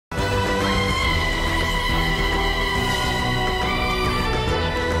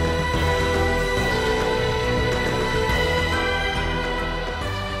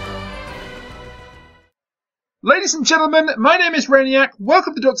Ladies and gentlemen, my name is Rainiac,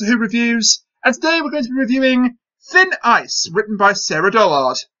 welcome to Doctor Who Reviews, and today we're going to be reviewing Thin Ice, written by Sarah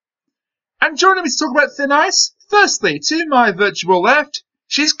Dollard. And joining me to talk about Thin Ice, firstly, to my virtual left,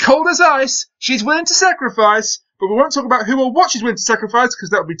 she's cold as ice, she's willing to sacrifice, but we won't talk about who or what she's willing to sacrifice, because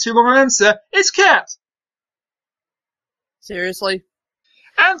that would be too long an answer. It's Kat! Seriously?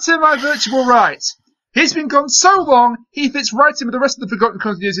 And to my virtual right, he's been gone so long, he fits right in with the rest of the forgotten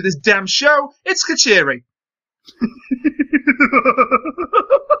continuity of this damn show, it's Kuchiri.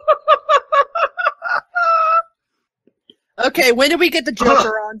 Okay, when did we get the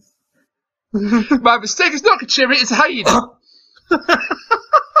Joker on? My mistake is not Kuchiri, it's a hyena.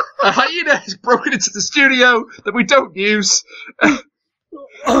 A hyena has broken into the studio that we don't use. We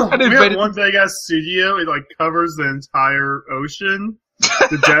have one big ass studio. It covers the entire ocean.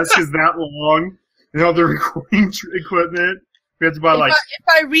 The desk is that long, and all the recording equipment. We have to buy if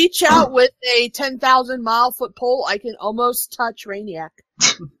I reach out with a 10,000-mile-foot pole, I can almost touch Rainiac.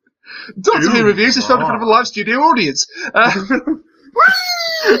 Doctor Who Reviews is filmed in front of a live studio audience.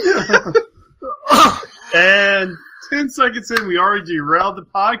 And 10 seconds in, we already derailed the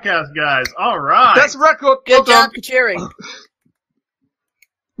podcast, guys. All right. That's a record. Good job, Kuchiri.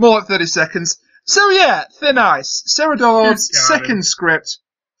 More like 30 seconds. So yeah, Thin Ice. Sarah Dollard's second script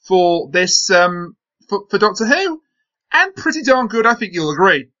for this, for Doctor Who. And pretty darn good, I think you'll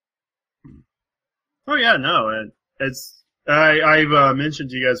agree. Oh yeah, no, I've mentioned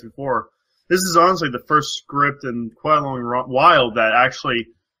to you guys before, this is honestly the first script in quite a long while that actually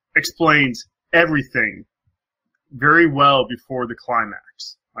explains everything very well before the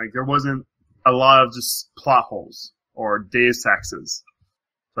climax. There wasn't a lot of just plot holes or deus exes.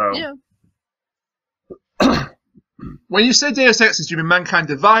 So. Yeah. When you say deus exes, do you mean Mankind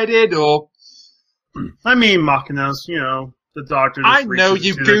Divided, or... I mean, Machinas, the Doctor. I know,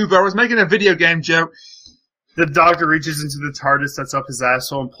 you goober. I was making a video game joke. The Doctor reaches into the TARDIS, sets up his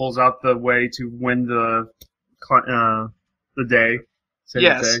asshole, and pulls out the way to win the day.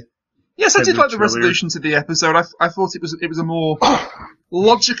 Yes. The day. Yes, I did like the resolution to the episode. I thought it was a more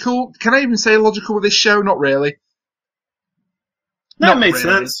logical. Can I even say logical with this show? Not really. That made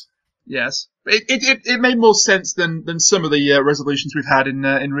sense. Yes, it made more sense than some of the resolutions we've had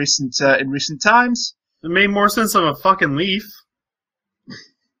in recent times. It made more sense of a fucking leaf.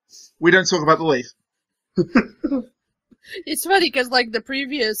 We don't talk about the leaf. It's funny because the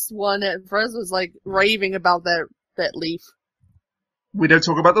previous one at first was raving about that leaf. We don't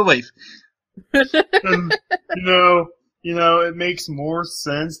talk about the leaf. And, it makes more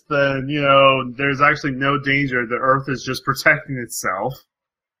sense than there's actually no danger. The Earth is just protecting itself.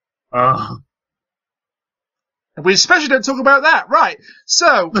 We especially don't talk about that, right?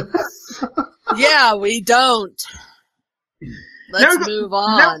 So, yeah, we don't. Let's move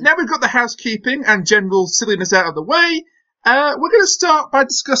on. Now we've got the housekeeping and general silliness out of the way. We're going to start by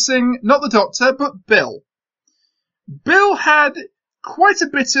discussing not the Doctor, but Bill. Bill had quite a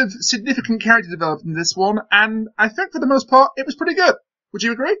bit of significant character development in this one, and I think for the most part it was pretty good. Would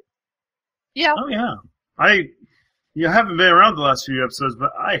you agree? Yeah. Oh yeah. You haven't been around the last few episodes,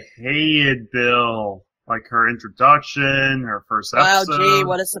 but I hated Bill. Her introduction, her first episode. Wow, gee,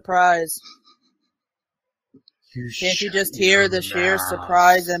 what a surprise. Can't you just hear the sheer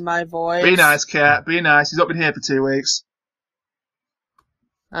surprise in my voice? Be nice, Kat. Be nice. He's not been here for 2 weeks.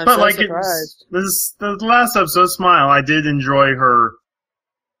 I'm so surprised. The last episode, Smile, I did enjoy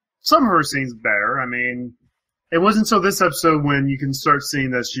some of her scenes better. I mean, it wasn't until this episode when you can start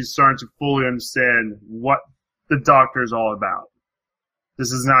seeing that she's starting to fully understand what the Doctor is all about.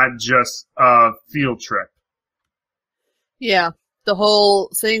 This is not just a field trip. Yeah, the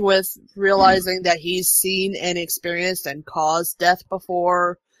whole thing with realizing that he's seen and experienced and caused death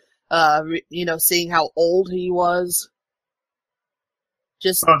before, seeing how old he was.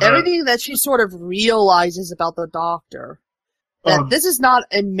 Just everything that she sort of realizes about the Doctor. That this is not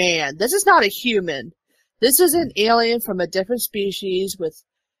a man. This is not a human. This is an alien from a different species with,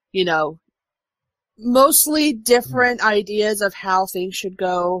 mostly different ideas of how things should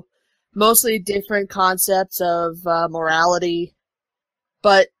go, mostly different concepts of morality,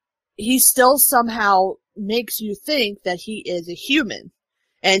 but he still somehow makes you think that he is a human.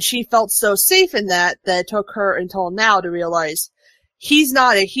 And she felt so safe in that it took her until now to realize, he's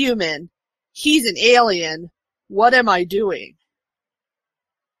not a human, he's an alien, what am I doing?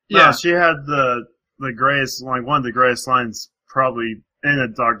 Yeah, she had the greatest, one of the greatest lines probably in a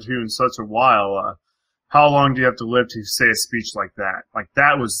Doctor Who in such a while. How long do you have to live to say a speech like that?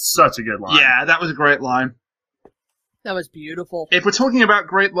 That was such a good line. Yeah, that was a great line. That was beautiful. If we're talking about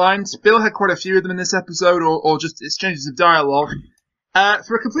great lines, Bill had quite a few of them in this episode, or just exchanges of dialogue.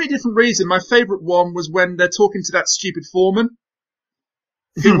 For a completely different reason, my favourite one was when they're talking to that stupid foreman,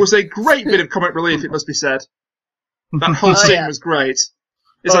 who was a great bit of comic relief, it must be said. That whole scene was great.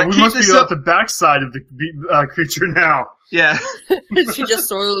 It's we must be at the backside of the creature now. Yeah. She just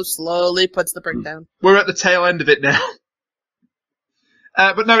sort of slowly puts the brick down. We're at the tail end of it now.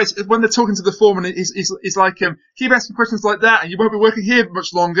 But no, it's when they're talking to the foreman, he's like, keep asking questions like that and you won't be working here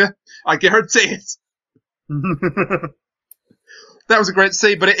much longer. I guarantee it. That was a great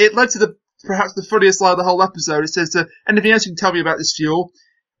scene, but it led to perhaps the funniest line of the whole episode. It says, anything else you can tell me about this fuel?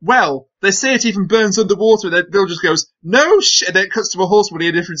 Well, they say it even burns underwater, and then Bill just goes, no shit, and then it cuts to a horse when he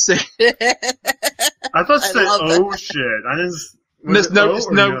a different scene. I thought you said, oh shit. I didn't...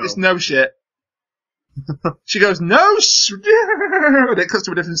 It's no shit. She goes, no shit, and it cuts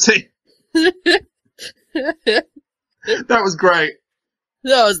to a different scene. That was great.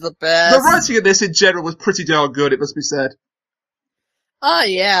 That was the best. The writing of this in general was pretty darn good, it must be said. Oh,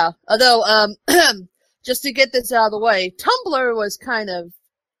 yeah. Although, just to get this out of the way, Tumblr was kind of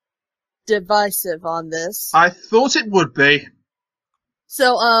divisive on this. I thought it would be.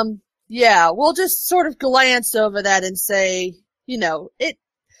 So, yeah, we'll just sort of glance over that and say, it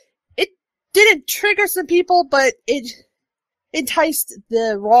didn't trigger some people, but it enticed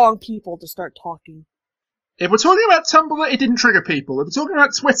the wrong people to start talking. If we're talking about Tumblr, it didn't trigger people. If we're talking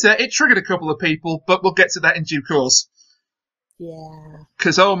about Twitter, it triggered a couple of people, but we'll get to that in due course. Yeah.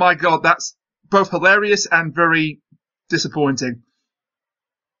 Because, oh my god, that's both hilarious and very disappointing.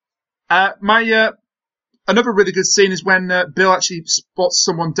 Another really good scene is when Bill actually spots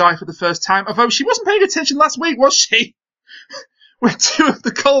someone die for the first time, although she wasn't paying attention last week, was she? When two of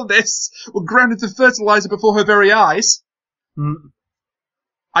the colonists were ground into fertilizer before her very eyes.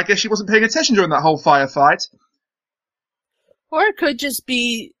 I guess she wasn't paying attention during that whole firefight. Or it could just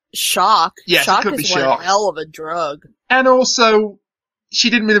be shock. Yeah, shock it could be is shock. one hell of a drug. And also, she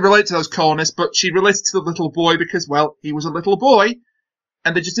didn't really relate to those colonists, but she related to the little boy because, well, he was a little boy,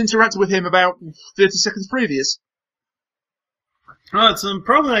 and they just interacted with him about 30 seconds previous. No, it's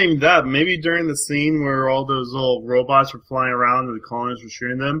probably not even that. Maybe during the scene where all those little robots were flying around and the colonists were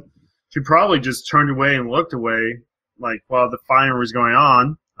shooting them, she probably just turned away and looked away, like, while the fire was going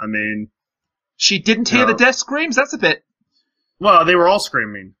on. I mean... She didn't hear the death screams? That's a bit... Well, they were all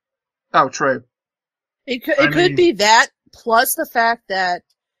screaming. Oh, true. It could be that, plus the fact that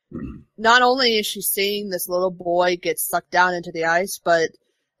not only is she seeing this little boy get sucked down into the ice, but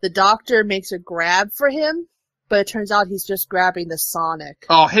the doctor makes a grab for him, but it turns out he's just grabbing the Sonic.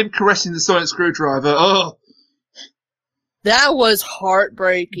 Oh, him caressing the Sonic screwdriver. Oh. That was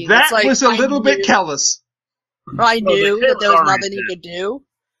heartbreaking. That was a little bit callous. I knew that there was nothing he could do,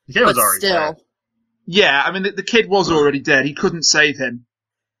 the kid was but already still. Dead. Yeah, I mean, the kid was already dead. He couldn't save him.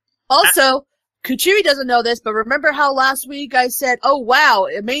 Also, Kuchiri doesn't know this, but remember how last week I said, oh wow,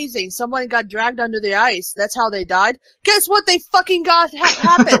 amazing, someone got dragged under the ice. That's how they died? Guess what they fucking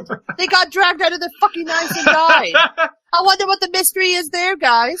happened? They got dragged under the fucking ice and died. I wonder what the mystery is there,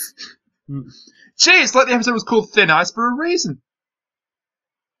 guys. Gee, it's like the episode was called Thin Ice for a reason.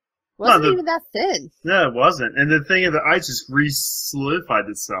 Wasn't even that thin. No, it wasn't. And the thing is, the ice just re-solidified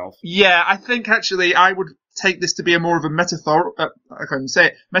itself. Yeah, I think actually I would take this to be a more of a metaphorical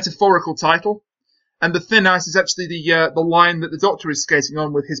title. And the thin ice is actually the line that the Doctor is skating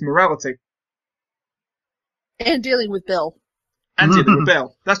on with his morality. And dealing with Bill. And dealing with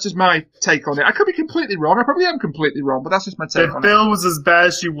Bill. That's just my take on it. I could be completely wrong. I probably am completely wrong, but that's just my take on it. If Bill was as bad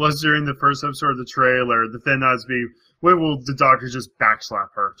as she was during the first episode of the trailer, the thin ice be, when will the Doctor just backslap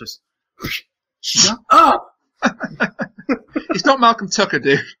her? Just, shut up! It's not Malcolm Tucker,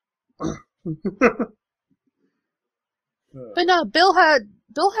 dude. But no, Bill had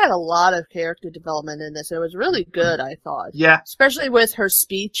a lot of character development in this. It was really good, I thought. Yeah. Especially with her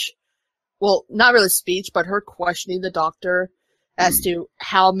speech. Well, not really speech, but her questioning the Doctor as to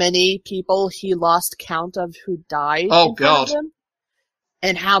how many people he lost count of who died. Oh, God. Of him,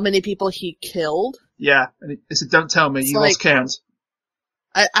 and how many people he killed. Yeah. And it said, don't tell me, you lost count.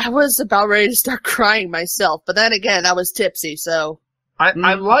 I was about ready to start crying myself, but then again, I was tipsy, so...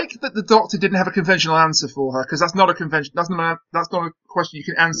 I like that the Doctor didn't have a conventional answer for her, because that's not a question you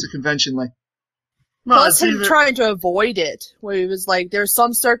can answer conventionally. Plus him trying to avoid it, where he was like, there's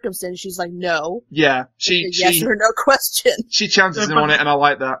some circumstance, she's like, no. Yeah, yes or no question. She challenges him on it, and I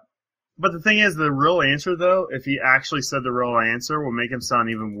like that. But the thing is, the real answer, though, if he actually said the real answer, will make him sound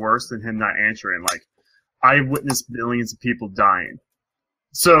even worse than him not answering. Like, I witnessed millions of people dying.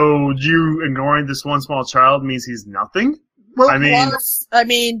 So, you ignoring this one small child means he's nothing? Well, I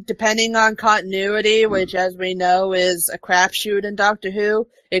mean, depending on continuity, which, as we know, is a crapshoot in Doctor Who,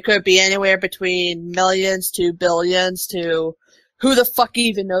 it could be anywhere between millions to billions to who the fuck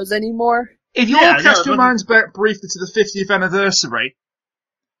even knows anymore? If you all cast your minds back briefly to the 50th anniversary,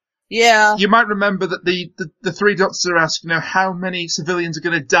 you might remember that the three doctors are asking, how many civilians are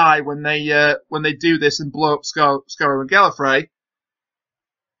going to die when they do this and blow up Scarrow and Gallifrey.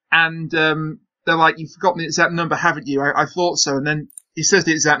 And they're like, you've forgotten the exact number, haven't you? I thought so. And then he says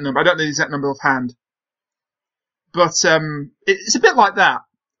the exact number. I don't know the exact number offhand. But it's a bit like that.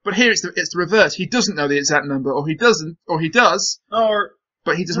 But here it's the reverse. He doesn't know the exact number, or he doesn't, or he does,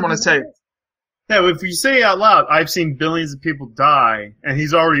 but he doesn't want to say. Yeah, if you say out loud, I've seen billions of people die, and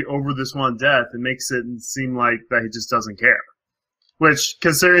he's already over this one death, it makes it seem like that he just doesn't care. Which,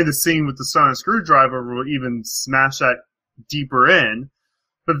 considering the scene with the sonic screwdriver, will even smash that deeper in.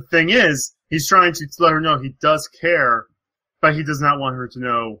 But the thing is, he's trying to let her know he does care, but he does not want her to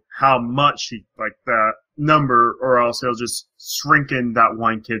know how much he, like, that number, or else he'll just shrink in that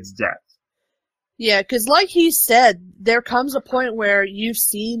one kid's death. Yeah, because like he said, there comes a point where you've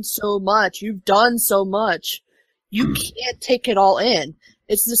seen so much, you've done so much, you can't take it all in.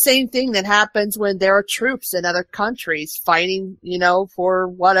 It's the same thing that happens when there are troops in other countries fighting, for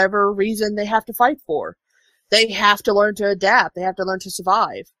whatever reason they have to fight for. They have to learn to adapt. They have to learn to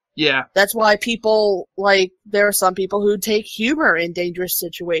survive. Yeah. That's why there are some people who take humor in dangerous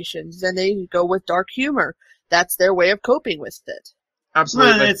situations, and they go with dark humor. That's their way of coping with it.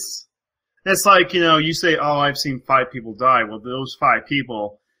 Absolutely. Man, it's like, you say, I've seen 5 people die. Well, those 5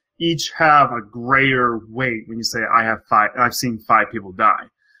 people each have a greater weight when you say, I've seen 5 people die.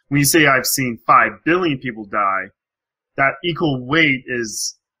 When you say, I've seen 5 billion people die, that equal weight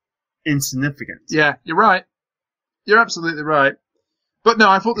is insignificant. Yeah, you're right. You're absolutely right. But no,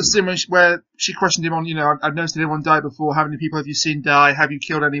 I thought the scene where she questioned him on, I've noticed anyone die before. How many people have you seen die? Have you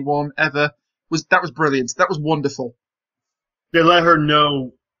killed anyone ever? That was brilliant. That was wonderful. They let her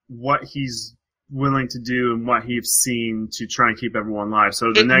know what he's willing to do and what he's seen to try and keep everyone alive.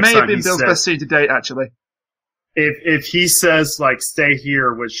 So the next time it may have been Bill's best scene to date, actually. If he says, stay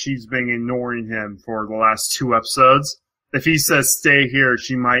here, which she's been ignoring him for the last 2 episodes, if he says stay here,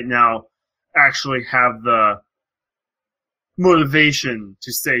 she might now actually have the motivation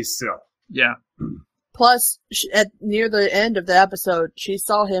to stay still. Yeah. Plus, near the end of the episode, she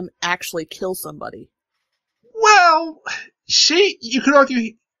saw him actually kill somebody. Well, you could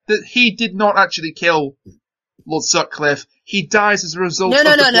argue that he did not actually kill Lord Sutcliffe. He dies as a result of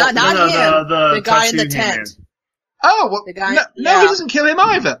not him. The guy in the tent. Oh, well, he doesn't kill him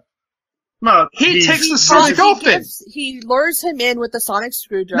either. No, he takes the sonic off him. He lures him in with the sonic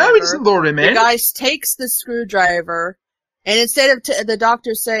screwdriver. No, he doesn't lure him in. The guy takes the screwdriver, and instead of the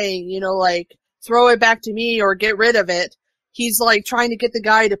doctor saying, throw it back to me or get rid of it, he's trying to get the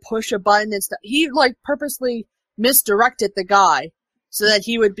guy to push a button and stuff. He purposely misdirected the guy so that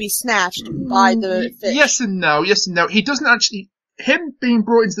he would be snatched by the fish. Yes and no. He doesn't actually. Him being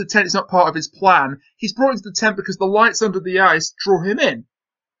brought into the tent is not part of his plan. He's brought into the tent because the lights under the ice draw him in.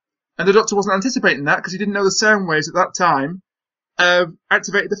 And the doctor wasn't anticipating that because he didn't know the sound waves at that time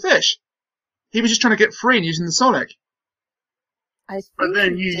activated the fish. He was just trying to get free and using the sonic. But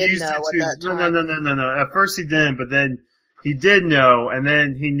then he used it to... No. At first he didn't, but then he did know, and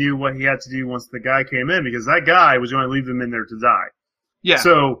then he knew what he had to do once the guy came in, because that guy was going to leave them in there to die. Yeah.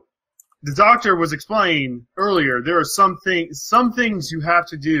 So the doctor was explaining earlier, there are some things you have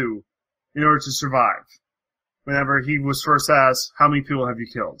to do in order to survive. Whenever he was first asked, how many people have you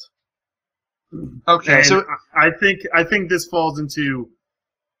killed? Okay, and so I think this falls into,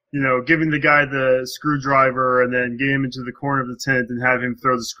 giving the guy the screwdriver and then get him into the corner of the tent and have him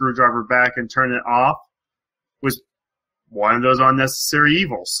throw the screwdriver back and turn it off was one of those unnecessary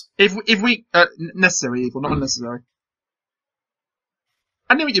evils. If we necessary evil, not unnecessary.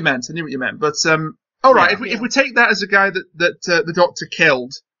 I knew what you meant, but all right. Yeah. If we take that as a guy that the doctor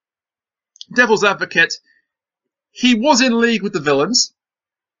killed, devil's advocate, he was in league with the villains.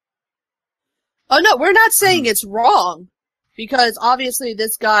 Oh no, we're not saying it's wrong, because obviously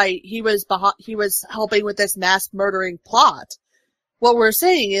this guy, he was helping with this mass murdering plot. What we're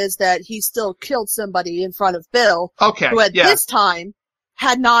saying is that he still killed somebody in front of Bill, who at this time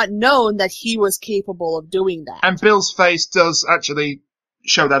had not known that he was capable of doing that. And Bill's face does actually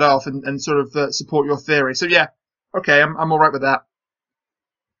show that off and sort of support your theory. So yeah, okay, I'm all right with that.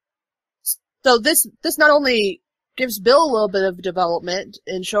 So this not only gives Bill a little bit of development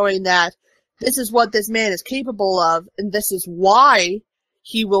in showing that this is what this man is capable of, and this is why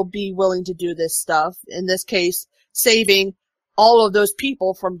he will be willing to do this stuff. In this case, saving all of those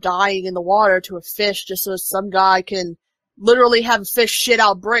people from dying in the water to a fish just so some guy can literally have a fish shit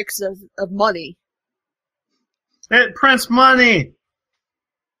out bricks of money. It prints money!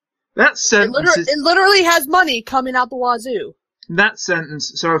 That sentence it literally has money coming out the wazoo. That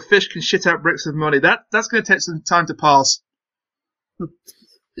sentence, so a fish can shit out bricks of money, that's going to take some time to pass.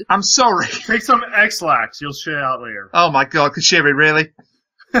 I'm sorry. Take some X-Lax. You'll shit out later. Oh my god, Kuchiri, really?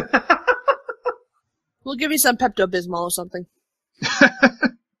 We'll give you some Pepto-Bismol or something.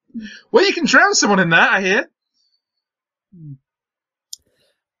 Well, you can drown someone in that, I hear.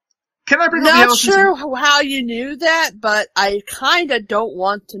 Can I bring up the Not elephant? sure how you knew that, but I kind of don't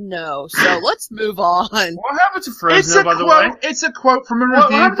want to know. So let's move on. What happened to Fresno, by the way? It's a quote from a What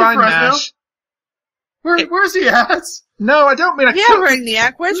review happened to by Fresno? Nash. Where's he at? No, I don't mean I Yeah, kill.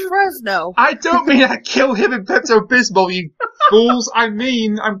 Brainiac, where's Fresno? I don't mean I kill him in Pepto-Bismol, you fools. I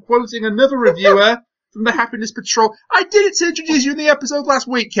mean, I'm quoting another reviewer from the Happiness Patrol. I did it to introduce you in the episode last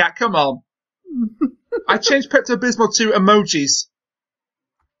week, Kat. Come on. I changed Pepto-Bismol to emojis.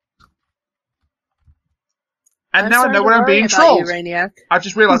 And now I know when I'm being trolled. Brainiac. I've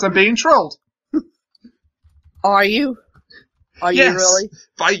just realised I'm being trolled. Are you? Are Yes. you really?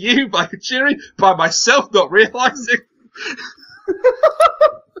 By you, by Kuchiri, by myself not realising.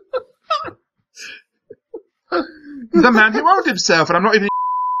 The man who owned himself, and I'm not even.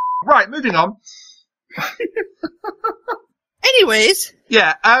 Right, moving on. Anyways,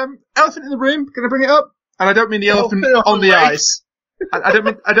 Yeah, elephant in the room. Can I bring it up? And I don't mean the elephant on the ice. I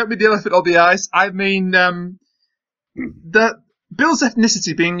don't mean the elephant on the ice. I mean the Bill's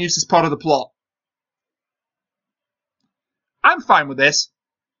ethnicity being used as part of the plot. I'm fine with this.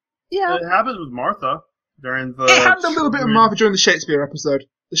 yeah. It happened with Martha during the. It happened a little bit of Martha during the Shakespeare episode,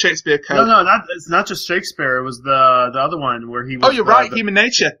 the Shakespeare Code. No, it's not just Shakespeare. It was the other one where he was. Oh, you're right. Human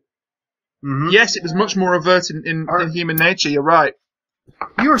Nature. Mhm. Yes, it was much more overt in Human Nature. You're right.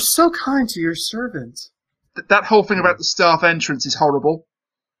 You are so kind to your servant. That whole thing about the staff entrance is horrible.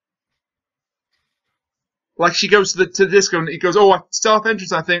 Like she goes to the disco and he goes, "Oh, staff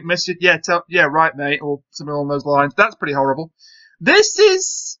entrance, I think, miss you." Yeah, right, mate, or something along those lines. That's pretty horrible. This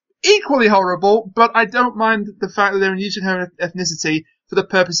is equally horrible, but I don't mind the fact that they're using her ethnicity for the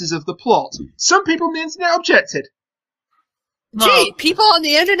purposes of the plot. Some people on the internet objected. Gee, people on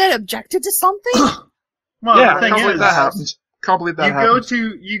the internet objected to something? Well, Yeah, the I thing can't believe is, that happened. Can't believe that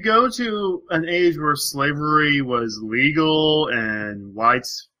happened. you go to an age where slavery was legal and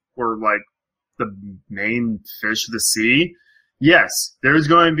whites were like the main fish of the sea. Yes, there's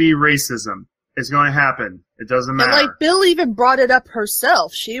going to be racism. It's going to happen. It doesn't matter. And like Bill even brought it up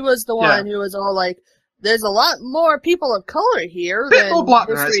herself. She was the one who was all like, "There's a lot more people of color here Bit than more black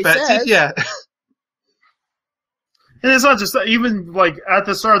than I history expected, says." yeah. And it's not just that, even like at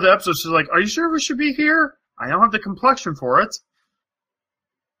the start of the episode, she's like, "Are you sure we should be here? I don't have the complexion for it."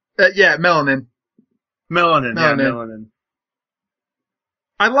 Yeah, melanin. Melanin, yeah, melanin.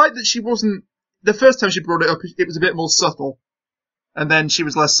 I like that she wasn't. The first time she brought it up, it was a bit more subtle, and then she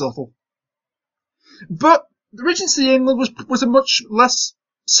was less subtle. But Regency England was a much less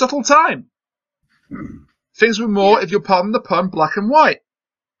subtle time. Things were more, if you'll pardon the pun, black and white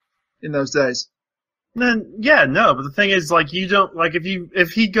in those days. Then yeah, no, but the thing is, like, you don't like if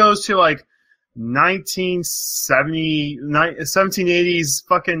he goes to like 1780s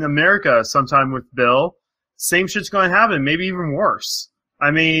fucking America sometime with Bill, same shit's going to happen, maybe even worse.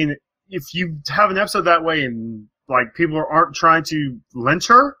 I mean, if you have an episode that way and like people aren't trying to lynch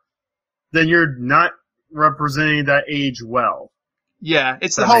her, then you're not representing that age well. Yeah,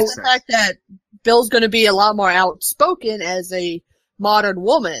 it's the That whole. makes The fact that Bill's going to be a lot more outspoken as a modern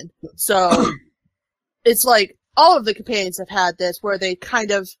woman. So it's like all of the companions have had this where they kind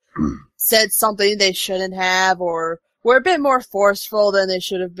of said something they shouldn't have or were a bit more forceful than they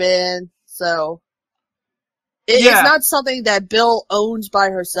should have been. So it's not something that Bill owns by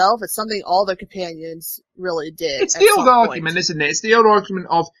herself. It's something all the companions really did. It's the old argument, isn't it? It's the old argument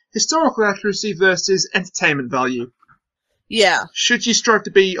of historical accuracy versus entertainment value. Yeah. Should you strive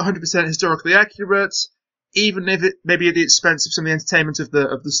to be 100% historically accurate, even if it may be at the expense of some of the entertainment of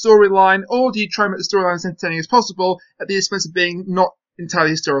the storyline, or do you try and make the storyline as entertaining as possible at the expense of being not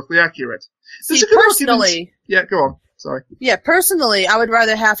entirely historically accurate? See, personally... Yeah, go on. Sorry. Yeah, personally, I would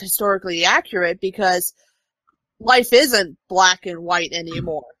rather have historically accurate because life isn't black and white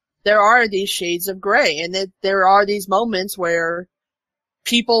anymore. There are these shades of gray, and there are these moments where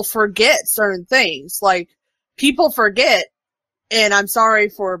people forget certain things. Like, people forget, and I'm sorry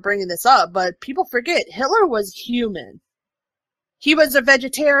for bringing this up, but people forget Hitler was human. He was a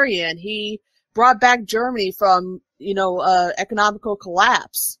vegetarian. He brought back Germany from, economical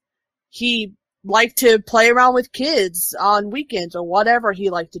collapse. He liked to play around with kids on weekends or whatever he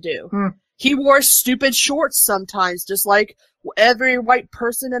liked to do. He wore stupid shorts sometimes, just like every white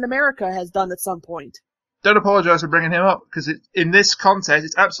person in America has done at some point. Don't apologise for bringing him up, because in this context,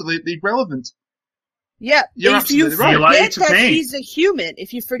 it's absolutely relevant. Yeah, You're if you absolutely right. He likes forget to that paint. he's a human,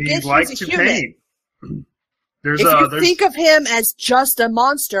 if you forget He likes he's a to human, paint. if you think of him as just a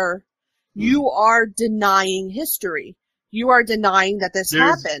monster, you are denying history. You are denying that this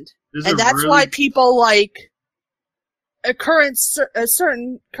happened. And that's why people like a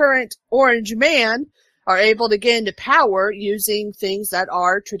certain current orange man are able to get into power using things that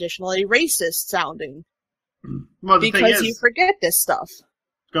are traditionally racist sounding. Well, the thing Because is, you forget this stuff.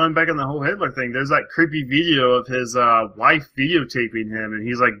 going back on the whole Hitler thing, there's that creepy video of his wife videotaping him, and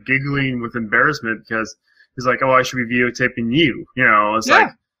he's like giggling with embarrassment because he's like, "Oh, I should be videotaping you." You know, it's like,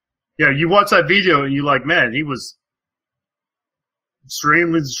 yeah, you watch that video and you're like, man, he was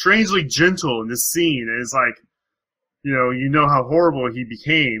strangely gentle in this scene, and it's like, you know how horrible he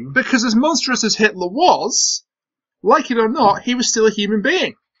became. Because as monstrous as Hitler was, like it or not, he was still a human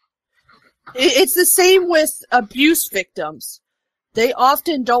being. It's the same with abuse victims. They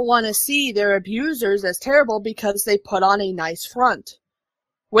often don't want to see their abusers as terrible because they put on a nice front.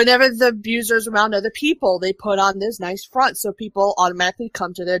 Whenever the abuser's around other people, they put on this nice front so people automatically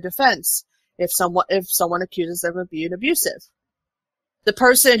come to their defense if someone accuses them of being abusive. The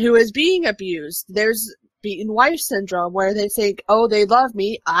person who is being abused, there's beaten wife syndrome where they think, oh, they love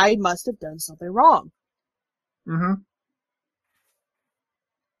me, I must have done something wrong. Mm-hmm.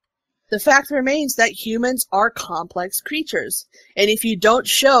 The fact remains that humans are complex creatures, and if you don't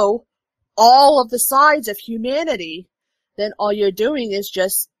show all of the sides of humanity, then all you're doing is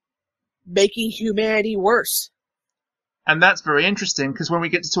just making humanity worse. And that's very interesting, because when we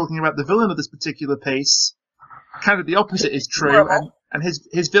get to talking about the villain of this particular piece, kind of the opposite is true, and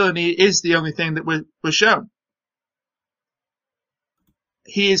his villainy is the only thing that we're shown.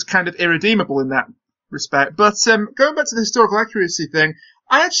 He is kind of irredeemable in that respect. But going back to the historical accuracy thing,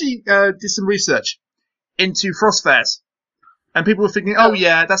 I actually did some research into frost fairs. And people were thinking, oh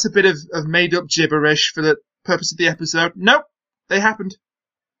yeah, that's a bit of made-up gibberish for the purpose of the episode. Nope, they happened.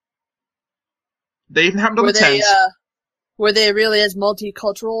 They even happened on the Thames. Were they really as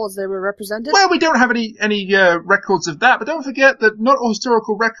multicultural as they were represented? Well, we don't have any records of that, but don't forget that not all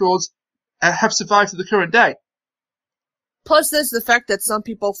historical records have survived to the current day. Plus, there's the fact that some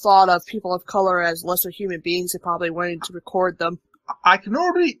people thought of people of color as lesser human beings and probably wanted to record them. I can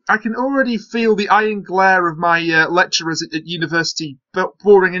already feel the iron glare of my lecturers at university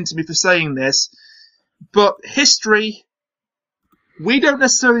pouring into me for saying this. But history, we don't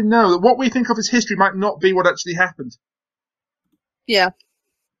necessarily know that what we think of as history might not be what actually happened. Yeah.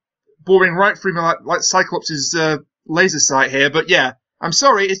 Boring right through me like Cyclops' laser sight here, but yeah, I'm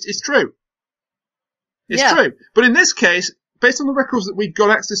sorry, it's true. It's true. But in this case, based on the records that we've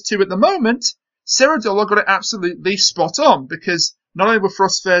got access to at the moment, Sarah Dollar got it absolutely spot on, because not only were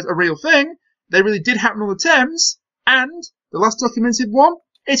frost fairs a real thing, they really did happen on the Thames, and the last documented one,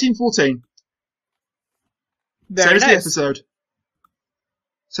 1814. Very nice. The episode.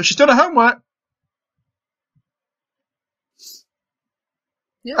 So she's done her homework.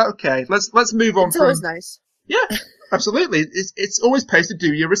 Yep. Okay, let's move on. It's always nice. Yeah, absolutely. It's always pays to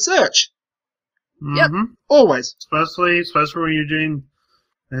do your research. Yep. Mm-hmm. Always. Especially when you're doing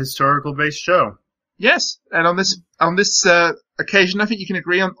a historical-based show. Yes, and on this occasion, I think you can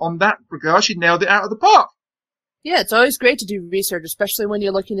agree on that regard. She nailed it out of the park. Yeah, it's always great to do research, especially when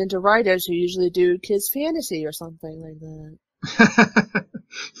you're looking into writers who usually do kids' fantasy or something like that.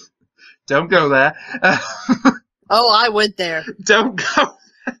 Don't go there. Oh, I went there. Don't go.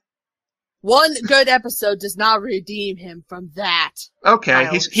 One good episode does not redeem him from that. Okay,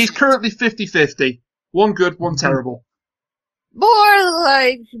 he's currently 50-50. One good, one terrible. More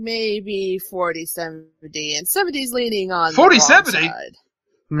like maybe 40-70, and 70's leaning on 40-70? the wrong side.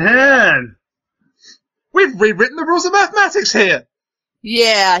 Man! We've rewritten the rules of mathematics here.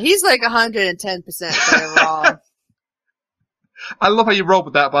 Yeah, he's like 110% very wrong. I love how you rolled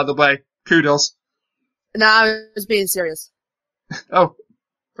with that, by the way. Kudos. No, I was being serious. Oh,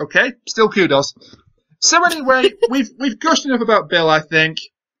 okay. Still kudos. So anyway, we've gushed enough about Bill, I think.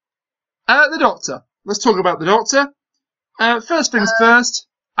 The Doctor. Let's talk about the Doctor. First things first,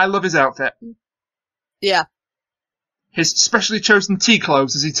 I love his outfit. Yeah. His specially chosen tea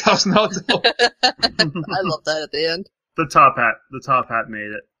clothes, as he tells Nardole. I love that at the end. The top hat made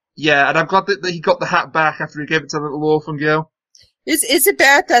it. Yeah, and I'm glad that he got the hat back after he gave it to the little orphan girl. Is it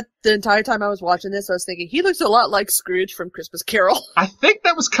bad that the entire time I was watching this, I was thinking, he looks a lot like Scrooge from Christmas Carol? I think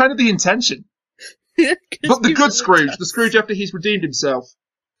that was kind of the intention. But the good Scrooge, the Scrooge after he's redeemed himself.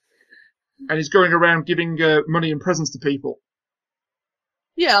 And he's going around giving money and presents to people.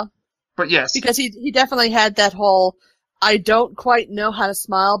 Yeah. But yes. Because he definitely had that whole, I don't quite know how to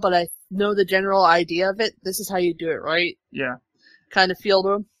smile, but I know the general idea of it. This is how you do it, right? Yeah. Kind of feel to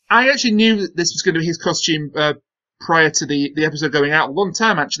him. I actually knew that this was going to be his costume prior to the episode going out a long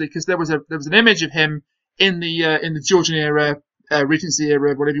time, actually, because there was an image of him in the Georgian era, Regency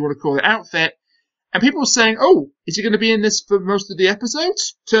era, whatever you want to call it, outfit. And people were saying, oh, is he going to be in this for most of the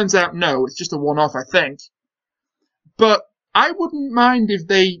episodes? Turns out, no, it's just a one-off, I think. But I wouldn't mind if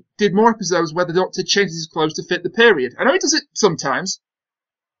they did more episodes where the Doctor changes his clothes to fit the period. I know he does it sometimes,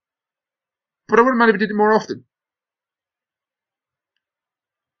 but I wouldn't mind if he did it more often.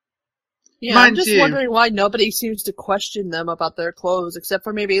 Yeah, Mind I'm just you, wondering why nobody seems to question them about their clothes, except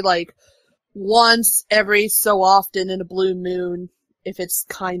for maybe, like, once every so often in a blue moon, if it's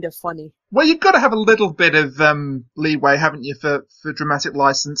kind of funny. well, you've got to have a little bit of leeway, haven't you, for dramatic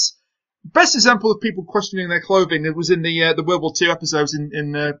license. Best example of people questioning their clothing, it was in the World War II episodes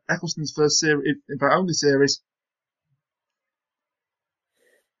in Eccleston's first series, in fact, only series.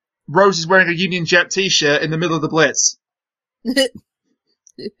 Rose is wearing a Union Jack t-shirt in the middle of the Blitz.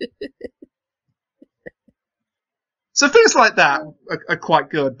 So things like that are quite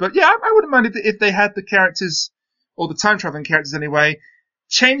good. But yeah, I wouldn't mind if they had the characters, or the time-traveling characters anyway,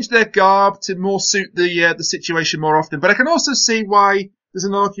 change their garb to more suit the situation more often. But I can also see why there's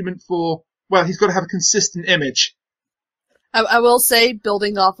an argument for, well, he's got to have a consistent image. I will say,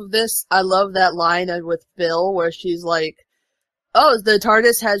 building off of this, I love that line with Bill where she's like, oh, the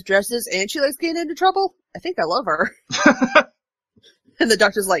TARDIS has dresses and she likes getting into trouble? I think I love her. And the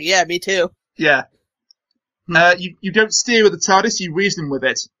Doctor's like, yeah, me too. Yeah. You don't steer with the TARDIS, you reason with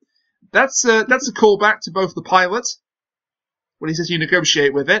it. That's a callback to both the pilot, when he says you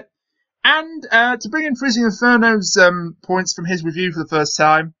negotiate with it, and to bring in Freezing Inferno's points from his review for the first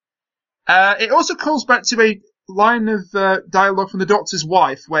time. It also calls back to a line of dialogue from the Doctor's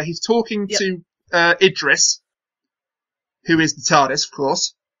wife, where he's talking to Idris, who is the TARDIS, of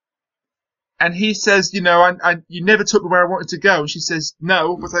course. And he says, you never took me where I wanted to go. And she says,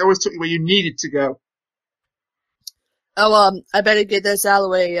 no, but I always took you where you needed to go. Oh, I better get this out of the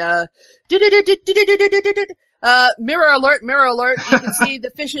way. Mirror alert, mirror alert. You can see the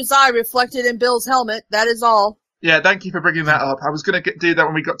fish's eye reflected in Bill's helmet. That is all. Yeah, thank you for bringing that up. I was going to do that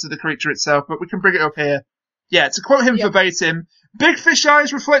when we got to the creature itself, but we can bring it up here. Yeah, to quote him verbatim, big fish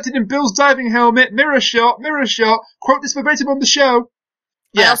eyes reflected in Bill's diving helmet, mirror shot, quote this verbatim on the show.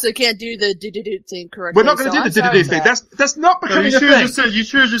 Yeah. I also can't do the do-do-do thing correctly. We're not going to do the do-do-do thing. That's not becoming a thing. You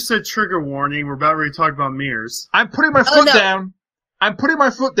should have just said trigger warning. We're about ready to talk about mirrors. I'm putting my foot down. I'm putting my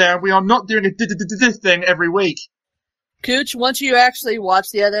foot down. We are not doing a do-do-do-do thing every week. Cooch, once you actually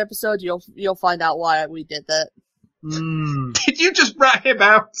watch the other episode, you'll find out why we did that. Did you just rat him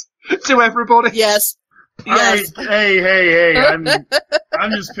out to everybody? Yes. Yes. Hey.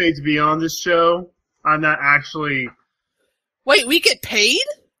 I'm just paid to be on this show. I'm not actually... Wait, we get paid?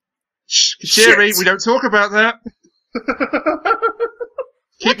 Kuchiri, we don't talk about that.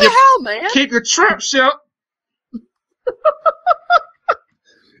 What the hell, man? Keep your trap shut.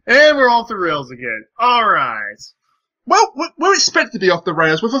 And we're off the rails again. Alright. Well, we're expected to be off the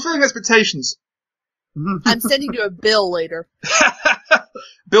rails. We're fulfilling expectations. I'm sending you a bill later.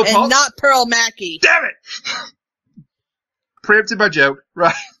 Bill and Potts? not Pearl Mackie. Damn it! Preempted my joke.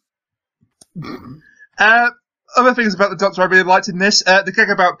 Right. Other things about the Doctor I really liked in this, the gag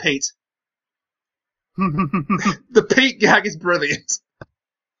about Pete. The Pete gag is brilliant.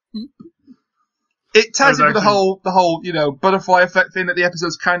 It ties into the whole, butterfly effect thing that the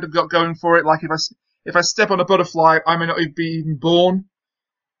episode's kind of got going for it. Like, if I step on a butterfly, I may not be even born.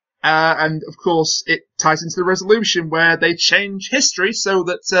 And of course, it ties into the resolution where they change history so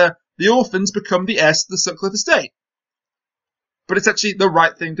that, the orphans become the heirs to the Sutcliffe estate. But it's actually the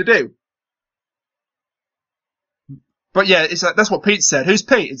right thing to do. But yeah, it's like, that's what Pete said. Who's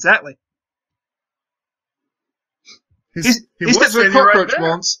Pete? Exactly. He stepped on a cockroach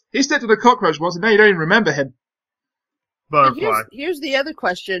once. He stepped on a cockroach once, and now you don't even remember him. Butterfly. Here's the other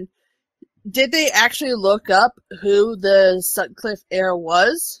question. Did they actually look up who the Sutcliffe heir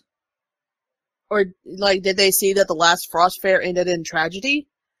was? Or, did they see that the last Frost Fair ended in tragedy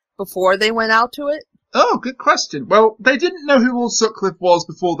before they went out to it? Oh, good question. Well, they didn't know who Lord Sutcliffe was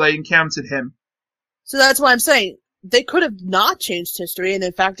before they encountered him. So that's what I'm saying. They could have not changed history, and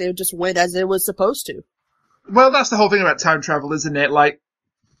in fact, it just went as it was supposed to. Well, that's the whole thing about time travel, isn't it? Like,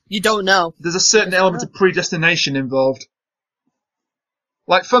 you don't know. There's a certain element of predestination involved.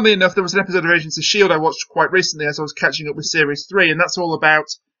 Like, funnily enough, there was an episode of Agents of S.H.I.E.L.D. I watched quite recently as I was catching up with Series 3, and that's all about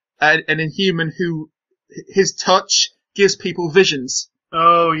an Inhuman who, his touch gives people visions.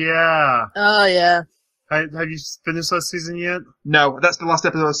 Oh, yeah. Oh, yeah. Have you finished that season yet? No, that's the last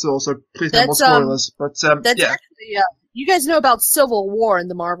episode I saw, so please no more spoilers. But that's yeah. actually, you guys know about Civil War in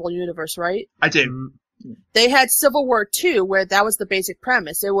the Marvel Universe, right? I do. they had Civil War II, where that was the basic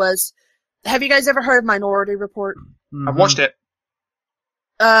premise. It was, have you guys ever heard of Minority Report? Mm-hmm. I've watched it.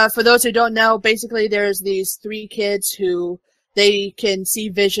 For those who don't know, basically there's these 3 kids who they can see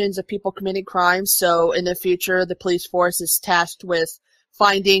visions of people committing crimes. So in the future, the police force is tasked with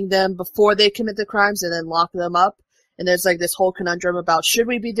finding them before they commit the crimes and then lock them up. And there's like this whole conundrum about should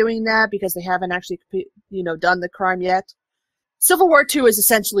we be doing that because they haven't actually, done the crime yet. Civil War II is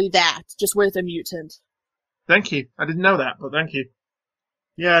essentially that, just with a mutant. Thank you. I didn't know that, but thank you.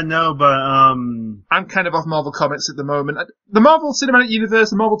 Yeah, no, but I'm kind of off Marvel Comics at the moment. The Marvel Cinematic Universe,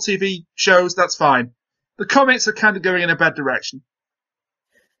 the Marvel TV shows, that's fine. The comics are kind of going in a bad direction.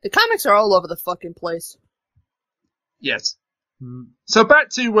 The comics are all over the fucking place. Yes. So back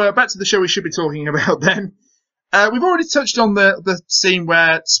to the show we should be talking about then. We've already touched on the scene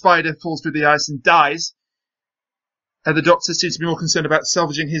where Spider falls through the ice and dies. The Doctor seems to be more concerned about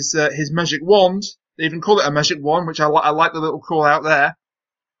salvaging his magic wand. They even call it a magic wand, which I like the little call out there.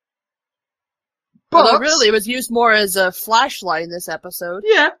 But although really, it was used more as a flashlight in this episode.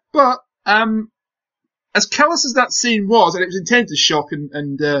 Yeah, but as callous as that scene was, and it was intended to shock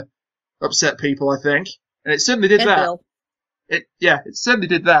and upset people, I think, and it certainly did And that. Bill. It certainly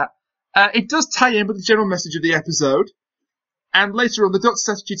did that. It does tie in with the general message of the episode, and later on, the Doctor's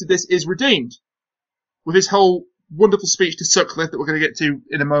attitude to this is redeemed with his whole wonderful speech to Sutcliffe that we're going to get to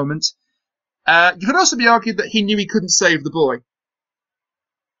in a moment. You could also be argued that he knew he couldn't save the boy.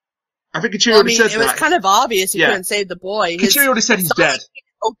 I think Kuchiri already said that. It was kind of obvious he couldn't save the boy. Kuchiri already said he's dead.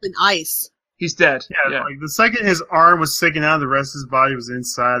 Open ice. He's dead. yeah, like the second his arm was sticking out, the rest of his body was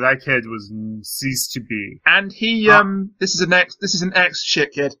inside. That kid was ceased to be. And he this is an ex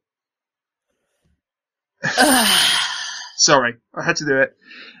shit kid. Sorry, I had to do it.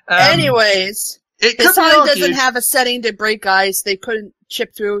 Anyways, his sign doesn't have a setting to break ice. They couldn't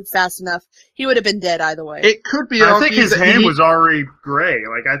chip through fast enough. He would have been dead either way. It could be. I think his hand was already gray.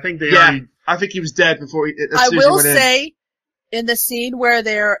 Like I think they already. I think he was dead before. I will say, in the scene where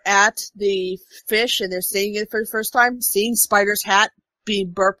they're at the fish and they're seeing it for the first time, seeing Spider's hat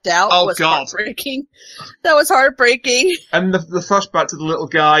being burped out was heartbreaking. That was heartbreaking. And the flashback to the little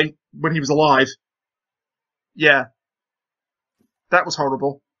guy when he was alive. Yeah. That was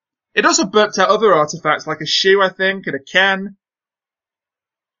horrible. It also burped out other artifacts, like a shoe, I think, and a can.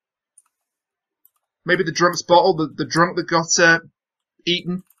 Maybe the drunk's bottle, the drunk that got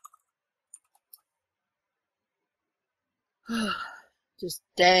eaten. Just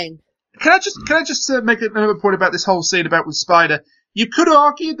dang. Can I just make another point about this whole scene about with Spider? You could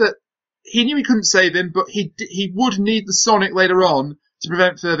argue that he knew he couldn't save him, but he would need the Sonic later on to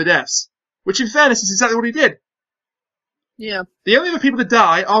prevent further deaths. Which, in fairness, is exactly what he did. Yeah. The only other people to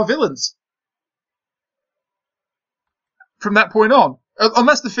die are villains. From that point on.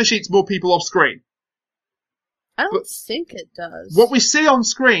 Unless the fish eats more people off screen. I don't think it does. What we see on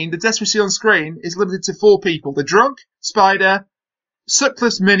screen, the deaths we see on screen, is limited to 4 people. The drunk, Spider,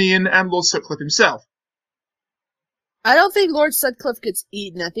 Sutcliffe's minion, and Lord Sutcliffe himself. I don't think Lord Sutcliffe gets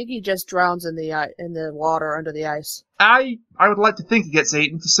eaten. I think he just drowns in the water under the ice. I would like to think he gets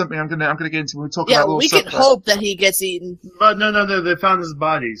eaten for something I'm gonna get into when we talk about Lord Sutcliffe. Yeah, we can hope that he gets eaten. But no, they found his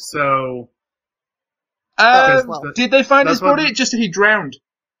body, so... Did they find his body? Just that he drowned.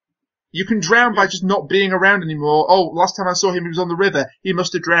 You can drown by just not being around anymore. Oh, last time I saw him, he was on the river. He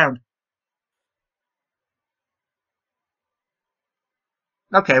must have drowned.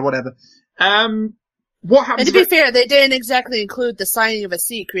 Okay, whatever. What happens? And to be fair, they didn't exactly include the signing of a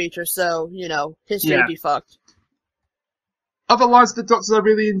sea creature, so, history would be fucked. Other lines of the Doctors I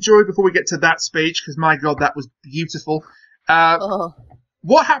really enjoyed before we get to that speech, because my god, that was beautiful.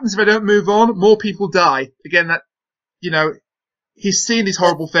 What happens if I don't move on? More people die. Again, that, he's seen these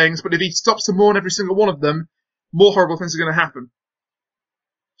horrible things, but if he stops to mourn every single one of them, more horrible things are going to happen.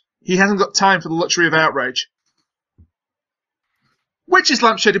 He hasn't got time for the luxury of outrage. Which is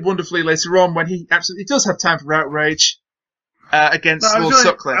lampshaded wonderfully later on when he absolutely does have time for outrage against Lord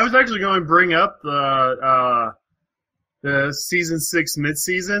Sutcliffe. I was actually going to bring up the season 6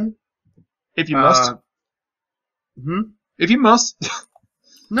 mid-season. If you must. If you must.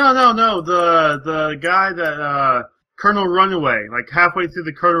 No. The guy that Colonel Runaway, like halfway through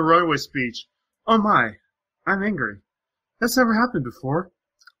the Colonel Runaway speech. Oh my, I'm angry. That's never happened before.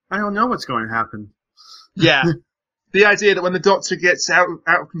 I don't know what's going to happen. Yeah. The idea that when the Doctor gets out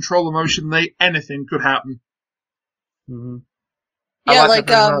of control emotionally, anything could happen. Mm-hmm. I like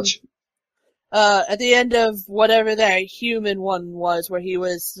that very much. At the end of whatever that human one was, where he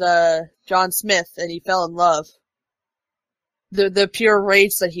was John Smith and he fell in love. The pure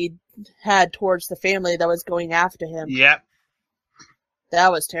rage that he had towards the family that was going after him. Yep.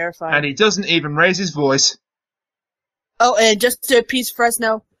 That was terrifying. And he doesn't even raise his voice. Oh, and just to appease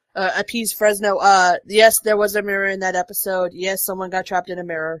Fresno, yes, there was a mirror in that episode. Yes, someone got trapped in a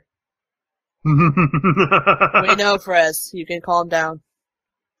mirror. We know, Frez. You can calm down.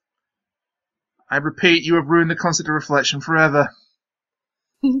 I repeat, you have ruined the concept of reflection forever.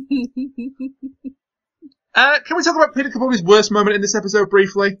 Can we talk about Peter Capaldi's worst moment in this episode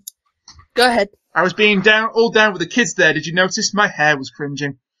briefly? Go ahead. I was being all down with the kids there. Did you notice my hair was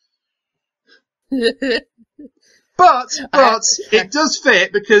cringing? But it does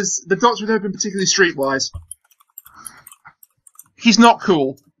fit because the Doctor has never been particularly streetwise. He's not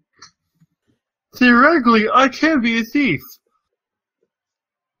cool. Theoretically, I can be a thief.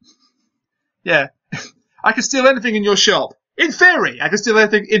 Yeah. I can steal anything in your shop. In theory, I can steal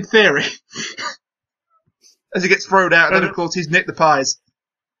anything in theory. As he gets thrown out, and then of course he's nicked the pies.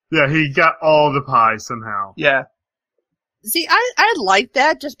 Yeah, he got all the pies somehow. Yeah. See, I like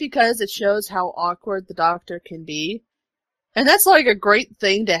that just because it shows how awkward the Doctor can be. And that's like a great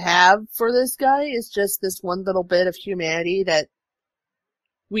thing to have for this guy, is just this one little bit of humanity that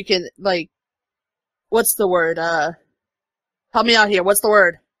we can, like, what's the word? Help me out here, what's the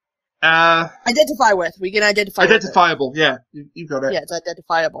word? Identify with. We can identify Identifiable, with yeah. You got it. Yeah, it's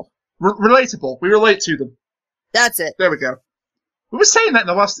identifiable. Relatable. We relate to them. That's it. There we go. We were saying that in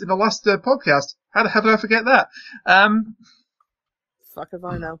the last podcast. How the hell did I forget that? Fuck if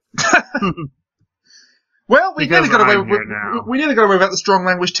I know. Well, we nearly got away with the strong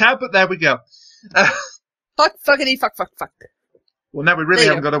language tab, but there we go. Fuckity, fuck. Well, now we really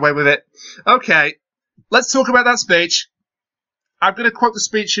haven't got away with it. Okay, let's talk about that speech. I'm going to quote the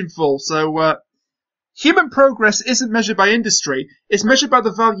speech in full. So, human progress isn't measured by industry. It's measured by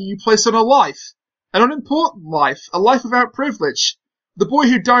the value you place on a life. An unimportant life. A life without privilege. The boy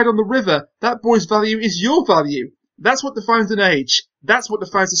who died on the river, that boy's value is your value. That's what defines an age. That's what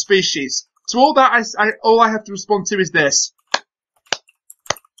defines a species. So all I have to respond to is this.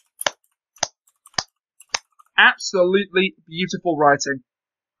 Absolutely beautiful writing.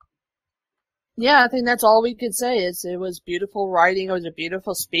 Yeah, I think that's all we could say. It was beautiful writing, it was a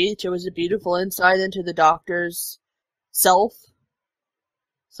beautiful speech, it was a beautiful insight into the Doctor's self.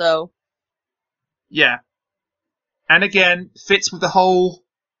 So. Yeah. And again, fits with the whole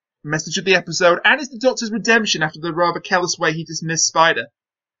message of the episode, and is the Doctor's redemption after the rather callous way he dismissed Spider.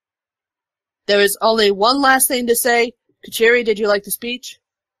 There is only one last thing to say. Kuchiri, did you like the speech?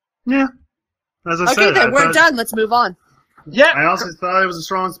 Yeah. As I said. Okay, then we're done. Let's move on. Yeah. I also thought it was a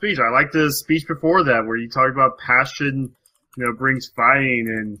strong speech. I liked the speech before that where you talked about passion, brings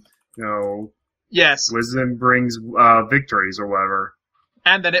fighting, and, yes, wisdom brings victories or whatever.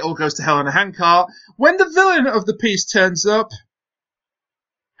 And then it all goes to hell in a handcart when the villain of the piece turns up.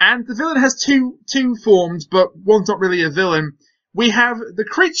 And the villain has two forms, but one's not really a villain. We have the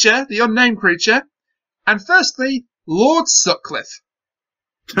creature, the unnamed creature, and firstly, Lord Sutcliffe.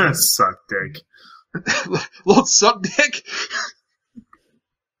 Suck dick. Lord Suckdick?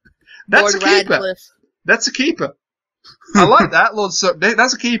 That's Lord a keeper. Radcliffe. That's a keeper. I like that, Lord Suckdick.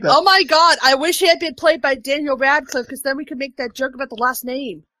 That's a keeper. Oh my god, I wish he had been played by Daniel Radcliffe, because then we could make that joke about the last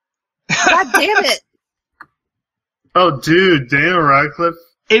name. God damn it! Oh, dude, Daniel Radcliffe.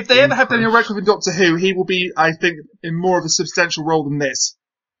 If they ever have Daniel Radcliffe in Doctor Who, he will be, I think, in more of a substantial role than this.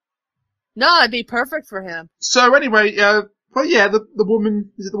 No, it'd be perfect for him. So anyway, the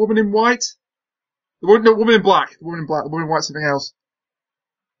woman, is it the woman in white? The woman in black. The woman in black. The woman in white's something else.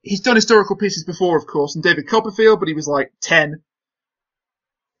 He's done historical pieces before, of course, and David Copperfield, but he was like 10.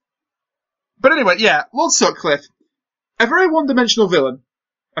 But anyway, yeah, Lord Sutcliffe. A very one-dimensional villain.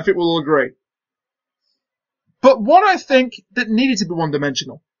 I think we'll all agree. But one I think that needed to be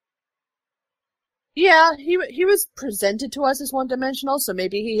one-dimensional. Yeah, he was presented to us as one-dimensional, so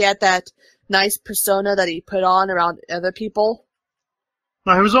maybe he had that nice persona that he put on around other people.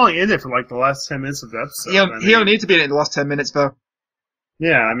 No, he was only in it for like the last 10 minutes of the episode. He only needed to be in it in the last 10 minutes, though.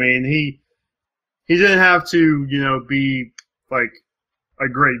 Yeah, I mean, he didn't have to, be like a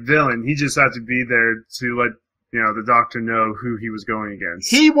great villain. He just had to be there to let, the Doctor know who he was going against.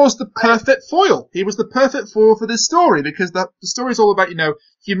 He was the perfect foil. He was the perfect foil for this story, because the story is all about,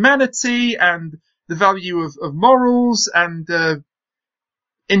 humanity and the value of morals and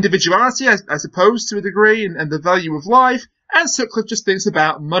individuality, I suppose, to a degree, and the value of life. And Sutcliffe just thinks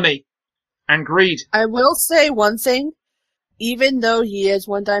about money and greed. I will say one thing. Even though he is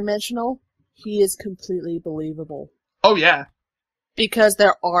one-dimensional, he is completely believable. Oh, yeah. Because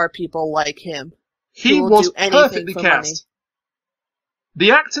there are people like him. He was perfectly cast.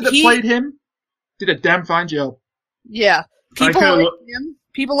 The actor that played him did a damn fine job. Yeah.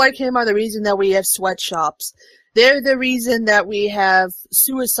 People like him are the reason that we have sweatshops. They're the reason that we have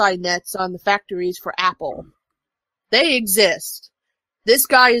suicide nets on the factories for Apple. They exist. This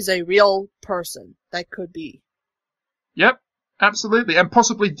guy is a real person that could be. Yep, absolutely. And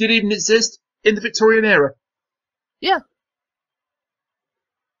possibly did even exist in the Victorian era. Yeah.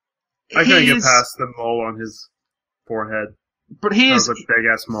 I couldn't get past the mole on his forehead. But he is... That was a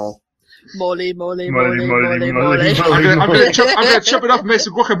big-ass mole. Mole, mole, mole, Mole, mole, mole, mole, mole, mole. mole. I'm going to chop it off and make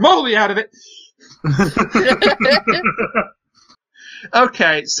some guacamole out of it.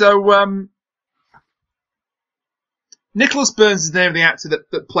 Okay, so Nicholas Burns is the name of the actor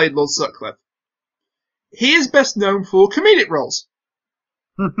that played Lord Sutcliffe. He is best known for comedic roles.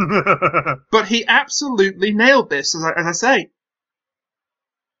 But he absolutely nailed this, as I say.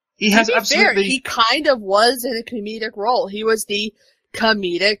 He has absolutely... Fair, he kind of was in a comedic role. He was the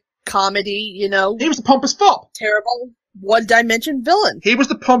comedy, He was the pompous fop. terrible, one-dimension villain. He was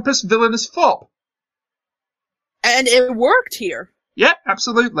the pompous, villainous fop. And it worked here. Yeah,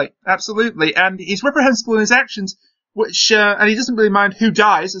 absolutely. Absolutely. And he's reprehensible in his actions, which, and he doesn't really mind who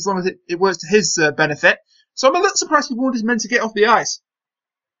dies as long as it works to his benefit. So I'm a little surprised he wanted his men to get off the ice.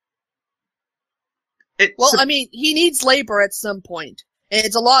 He needs labor at some point. And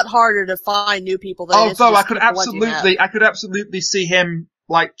it's a lot harder to find new people than it is to Although just I could absolutely see him,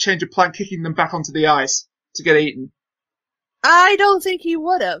 change a plan, kicking them back onto the ice to get eaten. I don't think he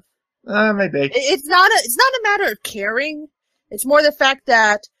would have. Maybe. It's not a matter of caring. It's more the fact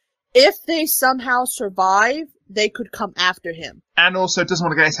that if they somehow survive, they could come after him. And also doesn't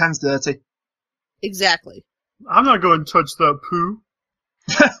want to get his hands dirty. Exactly. I'm not going to touch the poo.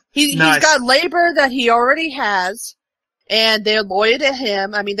 He's Nice. got labor that he already has, and they're loyal to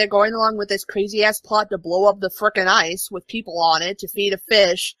him. I mean, they're going along with this crazy-ass plot to blow up the frickin' ice with people on it to feed a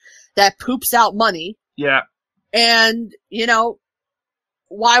fish that poops out money. Yeah. And,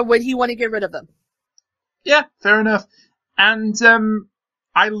 why would he want to get rid of them? Yeah, fair enough. And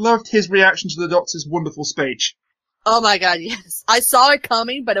I loved his reaction to the Doctor's wonderful speech. Oh my god, yes. I saw it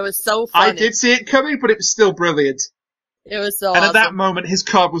coming, but it was so funny. I did see it coming, but it was still brilliant. It was so And awesome. at that moment, his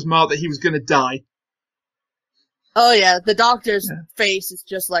card was marked that he was going to die. Oh yeah, the Doctor's face is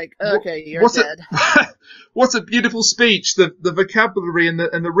just like, okay, you're dead. What a beautiful speech. The vocabulary and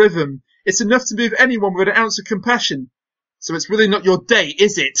the rhythm. It's enough to move anyone with an ounce of compassion. So it's really not your day,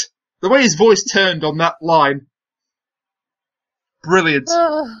 is it? The way his voice turned on that line. Brilliant.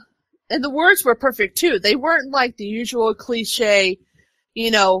 And the words were perfect too. They weren't like the usual cliche,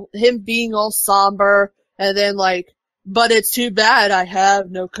 him being all somber and then but it's too bad I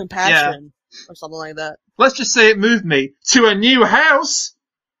have no compassion or something like that. Let's just say it moved me to a new house.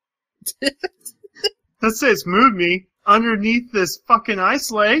 Let's say it's moved me underneath this fucking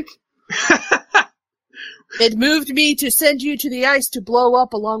ice lake. It moved me to send you to the ice to blow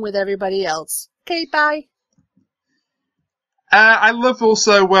up along with everybody else. Okay, bye. I love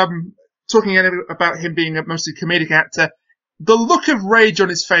also talking about him being a mostly comedic actor. The look of rage on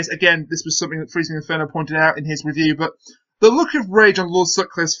his face, again, this was something that Freezing Inferno pointed out in his review, but the look of rage on Lord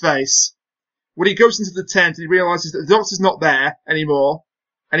Sutcliffe's face when he goes into the tent and he realises that the Doctor's not there anymore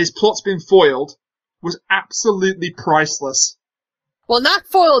and his plot's been foiled was absolutely priceless. Well, not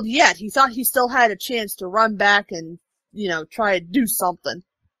foiled yet. He thought he still had a chance to run back and, try to do something.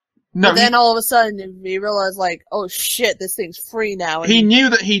 No, but then all of a sudden he realized, oh shit, this thing's free now. And he knew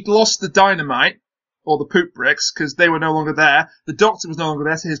that he'd lost the dynamite, or the poop bricks, because they were no longer there. The Doctor was no longer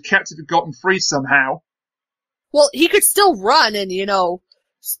there, so his captive had gotten free somehow. Well, he could still run and,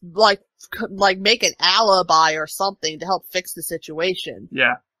 make an alibi or something to help fix the situation.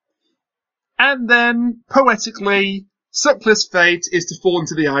 Yeah. And then, poetically, Sutcliffe's fate is to fall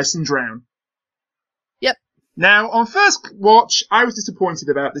into the ice and drown. Yep. Now, on first watch, I was disappointed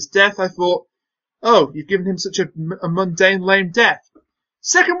about this death. I thought, oh, you've given him such a mundane, lame death.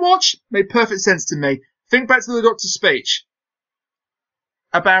 Second watch made perfect sense to me. Think back to the Doctor's speech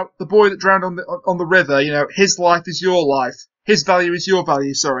about the boy that drowned on the river. His life is your life. His value is your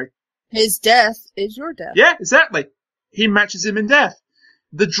value, sorry. His death is your death. Yeah, exactly. He matches him in death.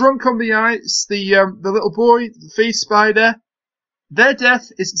 The drunk on the ice, the little boy, the thief spider, their death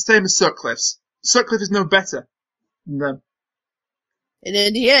is the same as Sutcliffe's. Sutcliffe is no better than them. And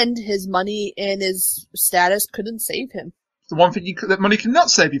in the end, his money and his status couldn't save him. The one thing that money cannot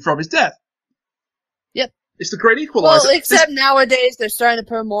save you from is death. Yep. It's the great equalizer. Well, except nowadays they're starting to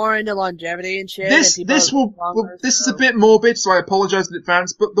put more into longevity and shit. This is a bit morbid, so I apologise in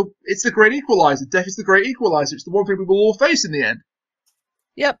advance. But it's the great equalizer. Death is the great equalizer. It's the one thing we will all face in the end.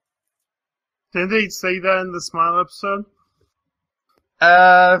 Yep. Didn't they say that in the Smile episode?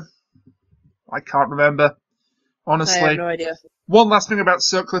 I can't remember. Honestly. I have no idea. One last thing about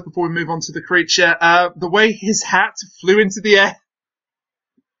Sutcliffe before we move on to the creature. The way his hat flew into the air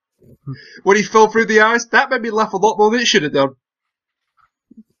when he fell through the ice, that made me laugh a lot more than it should have done.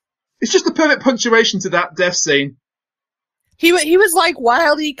 It's just the perfect punctuation to that death scene. He was like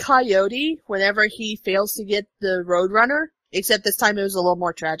Wile E. Coyote whenever he fails to get the Roadrunner, except this time it was a little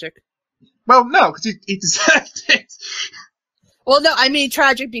more tragic. Well, no, because he deserved it. Well, no, I mean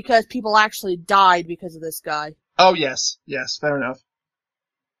tragic because people actually died because of this guy. Oh, yes, fair enough.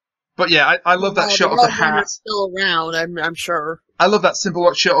 But yeah, I love that shot of the hat. Still around, I'm sure. I love that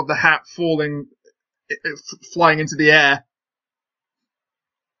simple shot of the hat flying into the air.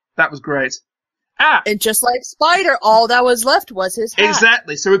 That was great. And just like Spider, all that was left was his hat.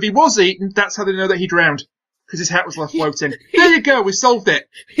 Exactly. So if he was eaten, that's how they know that he drowned. Because his hat was left floating. There you go, we solved it.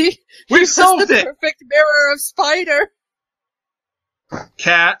 We solved it! Perfect mirror of Spider.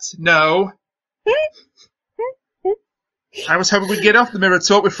 Cat, no. I was hoping we'd get off the mirror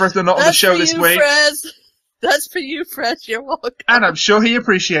talk with Fresno not on the show this week. That's for you, Fres. You're welcome. And I'm sure he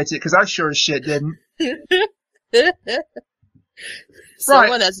appreciates it, because I sure as shit didn't.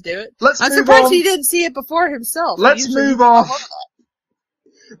 Someone has to do it. I'm surprised he didn't see it before himself. Let's move on.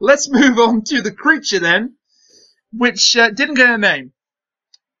 Let's move on to the creature then, which didn't get a name.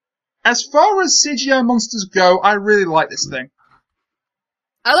 As far as CGI monsters go, I really like this thing.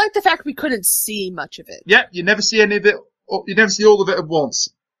 I like the fact we couldn't see much of it. Yep, you never see any of it. You never see all of it at once.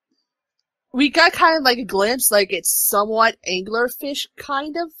 We got kind of like a glimpse, like it's somewhat anglerfish,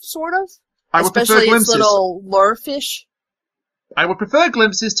 kind of, sort of. I would prefer glimpses. Especially its little lurefish. I would prefer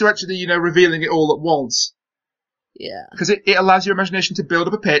glimpses to actually, revealing it all at once. Yeah. Because it allows your imagination to build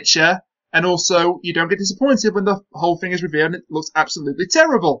up a picture, and also you don't get disappointed when the whole thing is revealed and it looks absolutely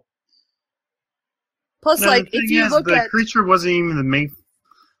terrible. Plus, if you look at... the creature wasn't even the main...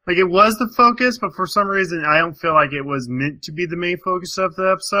 Like, it was the focus, but for some reason, I don't feel like it was meant to be the main focus of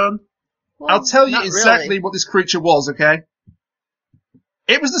the episode. Well, I'll tell you exactly what this creature was, okay?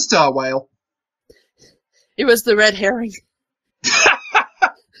 It was the star whale. It was the red herring.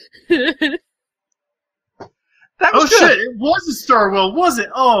 That was good. Shit! It was a star whale, was it?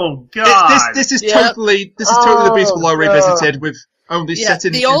 Oh god! This is totally the Beast Below revisited with only set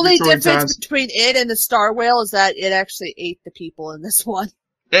in the only Victorian difference times. between it and the star whale is that it actually ate the people in this one.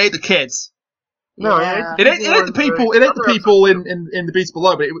 It ate the kids. No, yeah. It ate the people. It ate the people in the Beast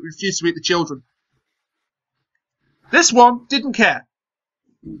Below, but it refused to eat the children. This one didn't care.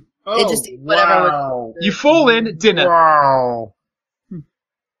 It just whatever. Wow. You fall in dinner. Wow.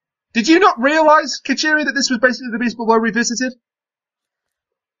 Did you not realise, Kuchiri, that this was basically the Beast Below revisited?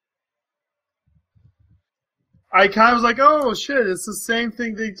 I kind of was like, oh shit, it's the same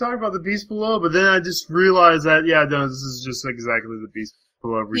thing they talk about the Beast Below, but then I just realized that, this is just exactly the Beast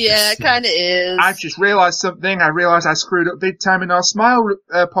Below revisited. Yeah, it kind of is. I've just realised something. I realised I screwed up big time in our Smile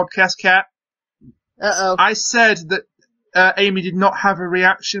podcast, Kat. Uh-oh. I said that Amy did not have a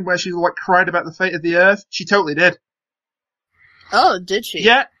reaction where she cried about the fate of the Earth. She totally did. Oh, did she?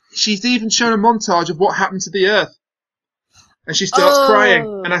 Yeah, she's even shown a montage of what happened to the Earth. And she starts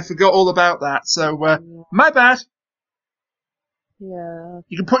crying, and I forgot all about that. So, my bad. Yeah.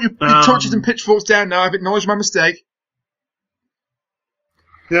 You can put your torches and pitchforks down now. I've acknowledged my mistake.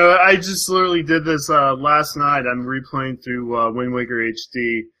 I just literally did this last night. I'm replaying through Wind Waker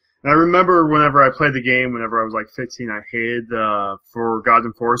HD. And I remember whenever I played the game, whenever I was like 15, I hated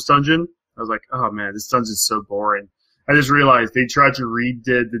Forgotten Forest dungeon. I was like, oh man, this dungeon's so boring. I just realized they tried to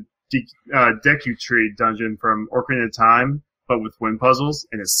redid the Deku Tree dungeon from Ocarina of Time, but with wind puzzles,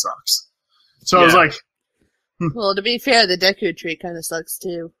 and it sucks. So I was like... Well, to be fair, the Deku Tree kind of sucks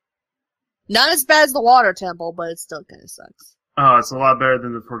too. Not as bad as the Water Temple, but it still kind of sucks. Oh, it's a lot better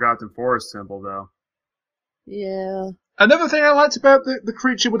than the Forgotten Forest Temple, though. Yeah. Another thing I liked about the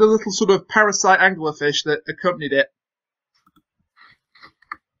creature with a little sort of parasite anglerfish that accompanied it.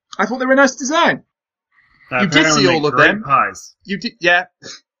 I thought they were a nice design. You did see all of them. Pies. You did, yeah.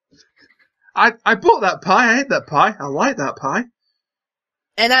 I bought that pie. I ate that pie. I like that pie.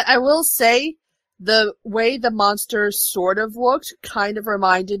 And I will say, the way the monsters sort of looked kind of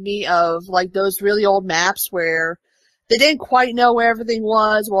reminded me of like those really old maps where they didn't quite know where everything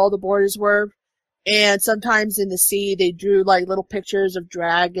was, where all the borders were. And sometimes in the sea, they drew like little pictures of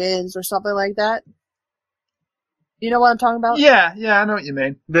dragons or something like that. You know what I'm talking about? Yeah, I know what you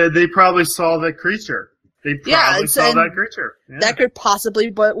mean. They probably saw that creature. They probably saw that creature. Yeah. That could possibly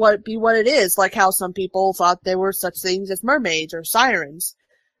be what it is, like how some people thought there were such things as mermaids or sirens.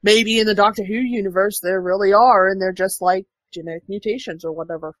 Maybe in the Doctor Who universe there really are, and they're just like genetic mutations or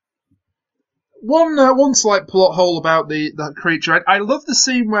whatever. One slight plot hole about the creature. I love the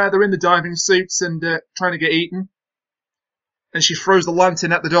scene where they're in the diving suits and trying to get eaten, and she throws the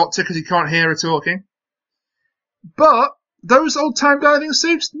lantern at the Doctor because he can't hear her talking. But those old-time diving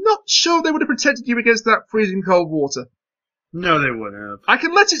suits, not sure they would have protected you against that freezing cold water. No, they wouldn't have. I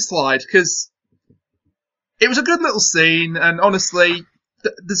can let it slide because it was a good little scene, and honestly,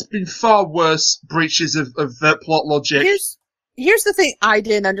 there's been far worse breaches of plot logic. Here's the thing I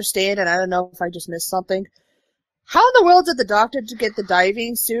didn't understand, and I don't know if I just missed something. How in the world did the Doctor get the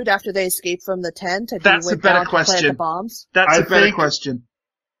diving suit after they escaped from the tent? And That's he went a better down to plant question. the bombs? That's a better question.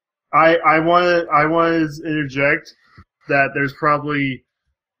 I want to interject that there's probably,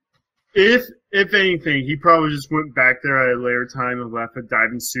 if anything, he probably just went back there at a later time and left a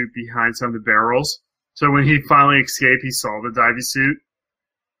diving suit behind some of the barrels. So when he finally escaped, he saw the diving suit.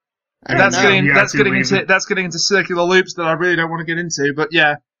 That's getting into circular loops that I really don't want to get into, but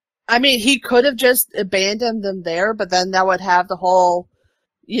yeah. I mean, he could have just abandoned them there, but then that would have the whole,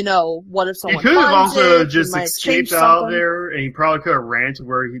 what if someone He could have finds also it, just he might escaped change out something. there, and he probably could have ran to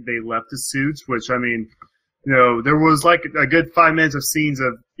where they left the suits, which, I mean, there was like a good 5 minutes of scenes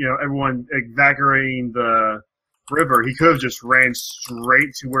of, everyone evacuating the river. He could have just ran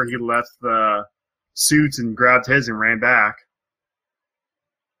straight to where he left the suits and grabbed his and ran back.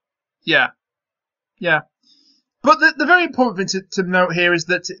 Yeah. But the very important thing to note here is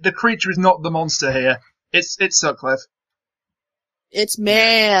that the creature is not the monster here. It's Sutcliffe. It's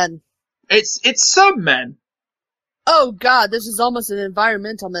man. It's some men. Oh God, this is almost an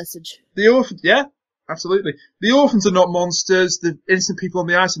environmental message. The orphans, yeah, absolutely. The orphans are not monsters. The innocent people on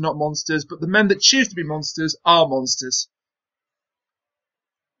the ice are not monsters. But the men that choose to be monsters are monsters.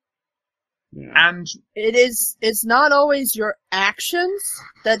 Yeah. And it's not always your actions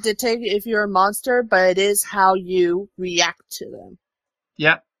that dictate if you're a monster, but it is how you react to them.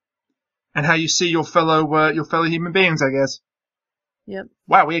 Yeah. And how you see your fellow human beings, I guess. Yep.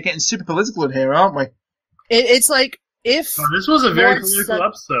 Wow, we are getting super political in here, aren't we? It's like if This was a very Lord political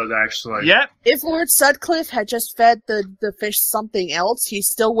episode, actually. Yeah. if Lord Sutcliffe had just fed the fish something else, he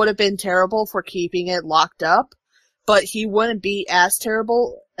still would have been terrible for keeping it locked up, but he wouldn't be as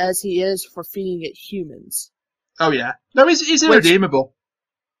terrible as he is for feeding it humans. Oh yeah. No, he's irredeemable.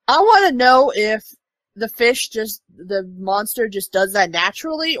 I want to know if the monster just does that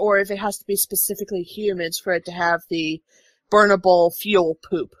naturally, or if it has to be specifically humans for it to have the burnable fuel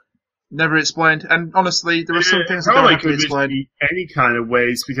poop. Never explained. And honestly, there are some things that don't probably have to be could explained. be any kind of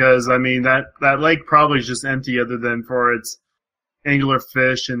waste, because, I mean, that lake probably is just empty other than for its angler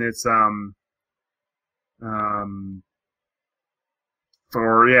fish and its, the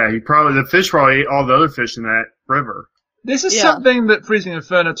fish probably ate all the other fish in that river. This is Yeah. something that Freezing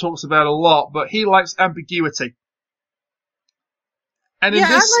Inferno talks about a lot, but he likes ambiguity. And in Yeah,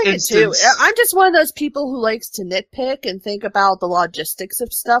 this I like instance, it too. I'm just one of those people who likes to nitpick and think about the logistics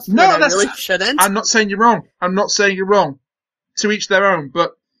of stuff No, when I that's- really shouldn't. I'm not saying you're wrong. I'm not saying you're wrong. To each their own.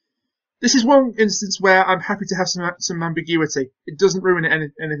 But this is one instance where I'm happy to have some ambiguity. It doesn't ruin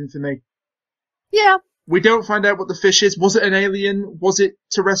anything for me. Yeah. We don't find out what the fish is. Was it an alien? Was it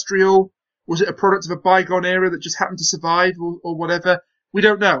terrestrial? Was it a product of a bygone era that just happened to survive or whatever? We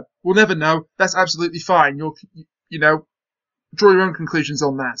don't know. We'll never know. That's absolutely fine. Draw your own conclusions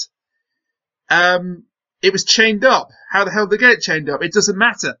on that. It was chained up. How the hell did they get it chained up? It doesn't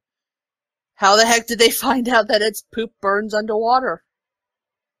matter. How the heck did they find out that its poop burns underwater?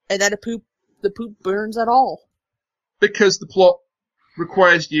 And that the poop burns at all? Because the plot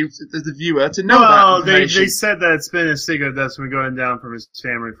requires you, as the viewer, to know Well, that they information. said that it's been a secret that's been going down from his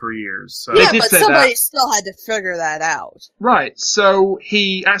family for years. So. They Yeah, did but say somebody that. still had to figure that out. Right, so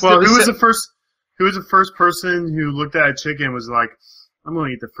he Well, accidentally who was said, the first person who looked at a chicken and was like, "I'm going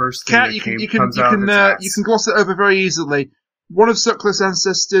to eat the first thing Cat, that you comes out of its ass." can gloss it over very easily. One of Sutcliffe's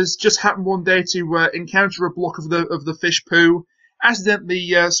ancestors just happened one day to encounter a block of the fish poo,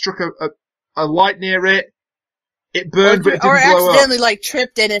 accidentally struck a light near it. It burned, but it or didn't blow up. accidentally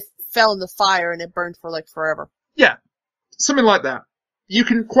tripped and it fell in the fire and it burned for forever. Yeah, something like that. You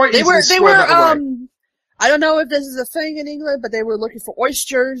can quite They easily were square that away. I don't know if this is a thing in England, but they were looking for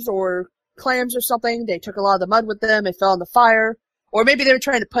oysters or clams or something. They took a lot of the mud with them. It fell in the fire, or maybe they were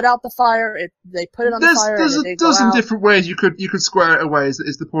trying to put out the fire. They put it on the fire. There's and it a didn't go dozen out. different ways you could square it away.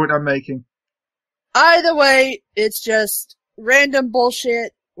 Is the point I'm making? Either way, it's just random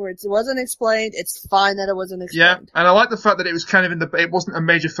bullshit where it wasn't explained. It's fine that it wasn't Yeah, explained. and I like the fact that it was kind of it wasn't a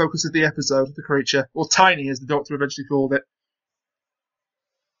major focus of the episode, the creature, or tiny as the Doctor eventually called it.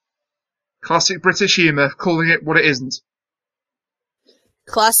 Classic British humour, calling it what it isn't.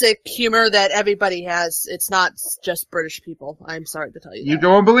 classic humor that everybody has. It's not just British people. I'm sorry to tell you You that.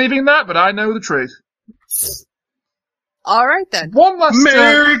 go on believing that, but I know the truth. All right, then. One last...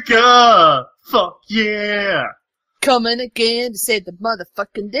 America! Fuck yeah! Coming again to save the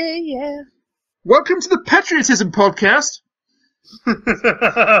motherfucking day, yeah. Welcome to the Patriotism Podcast.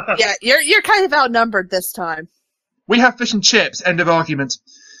 Yeah, you're kind of outnumbered this time. We have fish and chips, end of argument.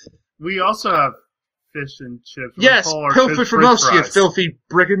 We also have fish and chips. Yes, pilfer from us, you filthy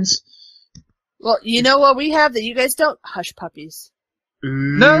brigands. Well, you know what we have that you guys don't? Hush puppies.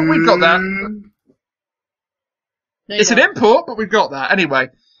 No, we've got that. No, It's an import, but we've got that. Anyway.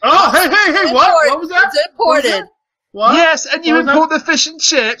 Oh, hey, what? What was that? It's imported. What? Yes, and you import the fish and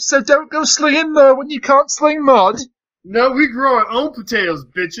chips, so don't go slinging mud when you can't sling mud. No, we grow our own potatoes,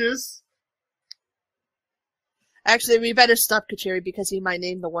 bitches. Actually, we better stop Kuchiri because he might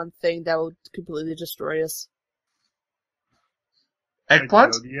name the one thing that will completely destroy us.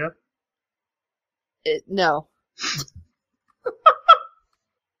 Eggplant? No.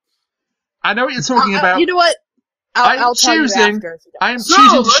 I know what you're talking about. You know what? I'll tell you after. I am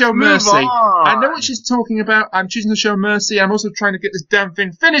choosing to show mercy. On. I know what she's talking about. I'm choosing to show mercy. I'm also trying to get this damn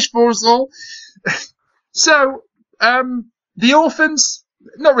thing finished for us all. So, the orphans,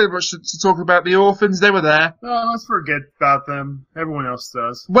 not really much to talk about the orphans. They were there. Oh, let's forget about them. Everyone else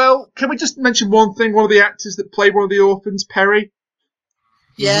does. Well, can we just mention one thing? One of the actors that played one of the orphans, Perry.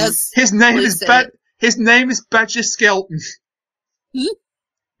 Yes. His name is Badger Skeleton.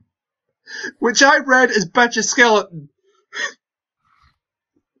 Which I read as Badger Skeleton.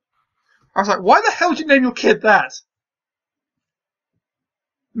 I was like, why the hell did you name your kid that?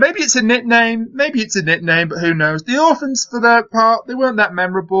 Maybe it's a nickname, but who knows? The orphans, for their part, they weren't that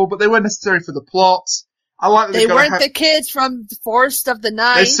memorable, but they weren't necessary for the plot. I like that they weren't the kids from the Forest of the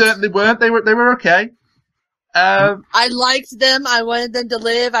Night. They certainly weren't. They were okay. I liked them. I wanted them to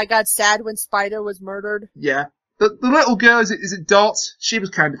live. I got sad when Spider was murdered. Yeah. The little girl, is it Dot? She was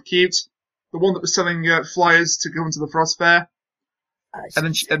kind of cute. The one that was selling flyers to go into the Frost Fair.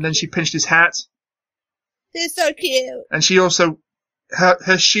 And then she pinched his hat. They're so cute. And she also,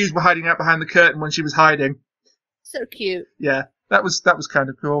 her shoes were hiding out behind the curtain when she was hiding. So cute. Yeah, that was kind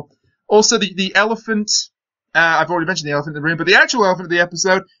of cool. Also, the elephant, I've already mentioned the elephant in the room, but the actual elephant of the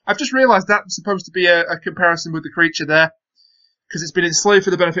episode, I've just realised that was supposed to be a comparison with the creature there. Because it's been enslaved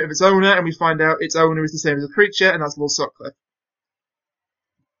for the benefit of its owner, and we find out its owner is the same as the creature, and that's Lord Sutcliffe.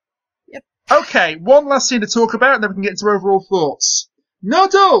 Yep. Okay, one last scene to talk about, and then we can get into overall thoughts.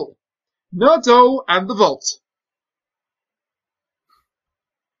 Nodal and the Vault.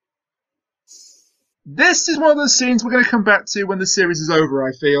 This is one of those scenes we're going to come back to when the series is over,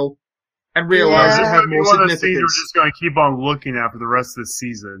 I feel, and realise it had more one of those scenes significance. we're just going to keep on looking at for the rest of the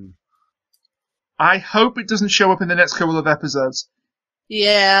season. I hope it doesn't show up in the next couple of episodes.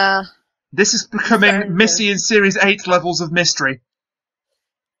 Yeah. This is becoming Missy in Series 8 levels of mystery.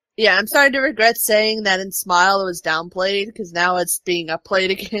 Yeah, I'm starting to regret saying that in Smile it was downplayed, because now it's being upplayed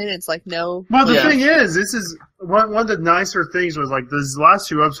again. It's like, no. Well, the thing is, this is one of the nicer things was like these last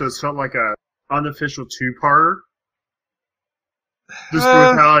two episodes felt like a unofficial two-parter. Just with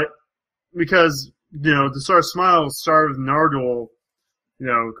how because, the start of Smile started with Nardole,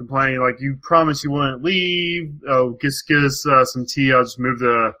 complaining like, you promised you wouldn't leave. Oh, get us some tea. I'll just move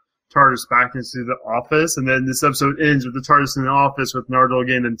the TARDIS back into the office. And then this episode ends with the TARDIS in the office with Nardole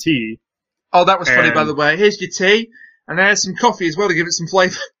getting them tea. Oh, that was funny, by the way. Here's your tea. And there's some coffee as well to give it some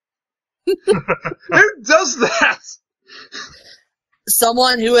flavour. Who does that?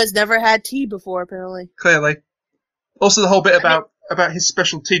 Someone who has never had tea before, apparently. Clearly. Also, the whole bit about his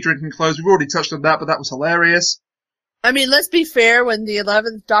special tea drinking clothes. We've already touched on that, but that was hilarious. I mean, let's be fair. When the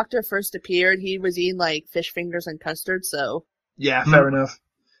 11th Doctor first appeared, he was eating, like, fish fingers and custard, so... Yeah, fair enough.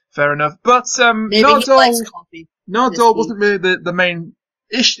 Fair enough. But, maybe he likes coffee. Nardole wasn't really the main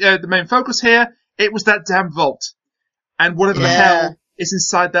the main focus here. It was that damn vault. And whatever the hell is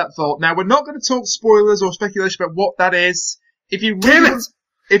inside that vault. Now, we're not going to talk spoilers or speculation about what that is. If you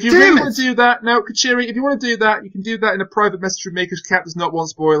really want to do that, no, Kuchiri, if you want to do that, you can do that in a private message with me, because Kat does not want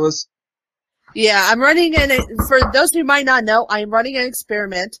spoilers. Yeah, I'm running for those who might not know, I'm running an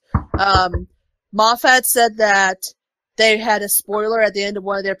experiment. Moffat said that they had a spoiler at the end of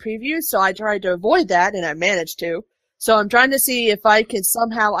one of their previews, so I tried to avoid that, and I managed to. So I'm trying to see if I can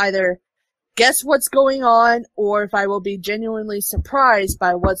somehow either guess what's going on, or if I will be genuinely surprised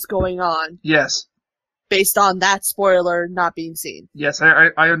by what's going on. Yes. Based on that spoiler not being seen. Yes, I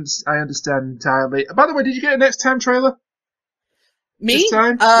understand entirely. By the way, did you get a next time trailer? Me? This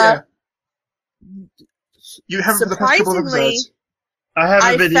time? Yeah. You haven't for the past couple of Surprisingly, episodes. I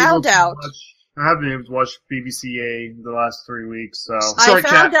haven't been found able to out. watch I haven't been able to watch BBCA the last 3 weeks, so... Sorry, I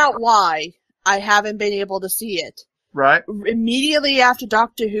found Kat. out why I haven't been able to see it. Right. Immediately after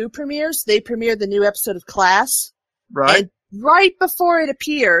Doctor Who premieres, they premiered the new episode of Class. Right. And right before it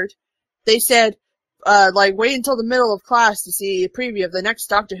appeared, they said, wait until the middle of Class to see a preview of the next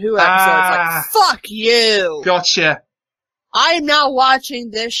Doctor Who episode. It's like, fuck you! Gotcha. I'm not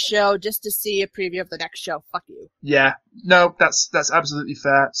watching this show just to see a preview of the next show. Fuck you. Yeah. No, that's absolutely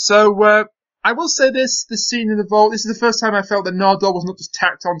fair. So, I will say this scene in the vault, this is the first time I felt that Nardole was not just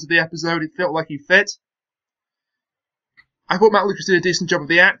tacked onto the episode, it felt like he fit. I thought Matt Lucas did a decent job of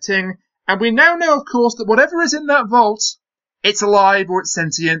the acting, and we now know, of course, that whatever is in that vault, it's alive or it's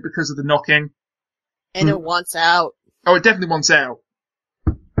sentient because of the knocking. And it wants out. Oh, it definitely wants out.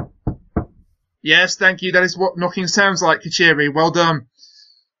 Yes, thank you. That is what knocking sounds like, Kuchiri. Well done.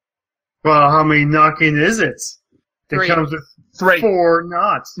 Well, how many knocking is it? Three. It comes with 3. 4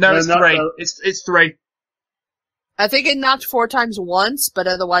 knots. No, it's not 3. the- It's 3. I think it knocked 4 times once, but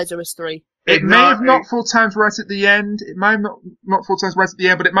otherwise it was 3. It may have knocked 4 times right at the end. It might have knocked 4 times right at the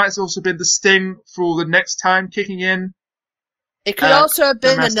end, but it might have also been the sting for the next time kicking in. It could also have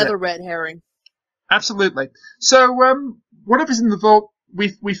been messed another it. red herring. Absolutely. So, whatever's in the vault, we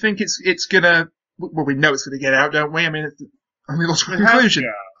think it's gonna, well, we know it's gonna get out, don't we? I mean, it's only logical conclusion.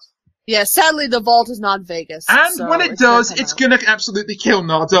 Yeah. Yeah, sadly the vault is not Vegas. And so when it it's gonna does, come it's out. gonna absolutely kill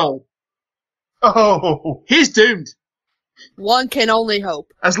Nardole. Oh! He's doomed. One can only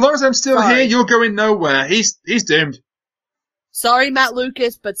hope. As long as I'm still Sorry. here, you're going nowhere. He's doomed. Sorry, Matt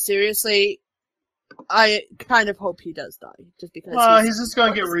Lucas, but seriously, I kind of hope he does die. Just because He's just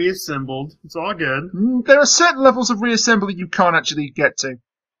gonna get reassembled. It's all good. There are certain levels of reassembly you can't actually get to.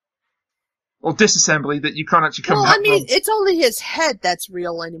 Or disassembly that you can't actually come Well, back I mean, from. it's only his head that's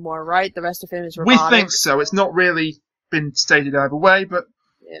real anymore, right? The rest of him is We robotic. think so. It's not really been stated either way, but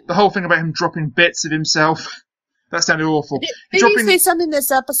Yeah. the whole thing about him dropping bits of himself, that sounded awful. Did Dropping- he say something this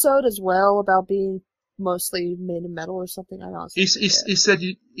episode as well about being mostly made of metal or something? I don't He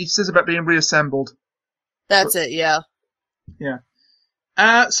says about being reassembled. That's it, yeah. Yeah.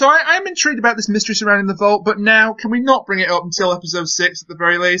 So I'm intrigued about this mystery surrounding the vault, but now, can we not bring it up until episode 6 at the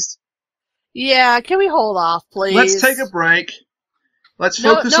very least? Yeah, can we hold off, please? Let's take a break. Let's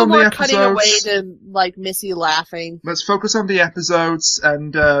No focus on the more episodes. cutting away to, like, Missy laughing. Let's focus on the episodes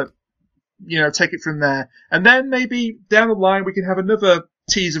and, take it from there. And then maybe down the line we can have another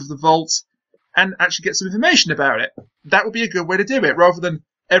tease of the vault and actually get some information about it. That would be a good way to do it, rather than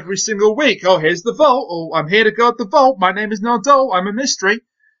every single week, oh, here's the vault, or I'm here to guard the vault, my name is Nardole, I'm a mystery.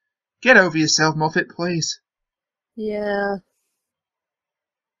 Get over yourself, Moffat, please. Yeah.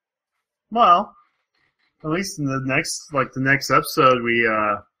 Well, at least in the next episode, we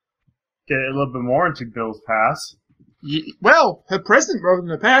get a little bit more into Bill's past. Well, her present rather than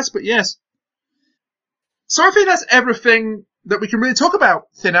her past, but yes. So I think that's everything that we can really talk about,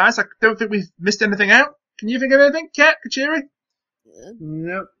 Thin Ice. I don't think we've missed anything out. Can you think of anything, Kat, Kuchiri?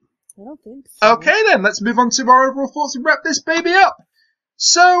 Nope. I don't think so. Okay then, let's move on to our overall thoughts and wrap this baby up.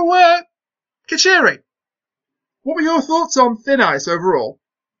 So, Kuchiri, what were your thoughts on Thin Ice overall?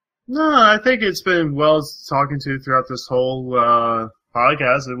 No, I think it's been well talking to throughout this whole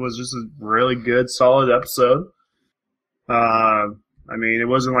podcast. It was just a really good, solid episode. I mean, it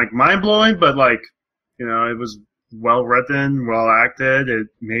wasn't like mind blowing, but it was well written, well acted. It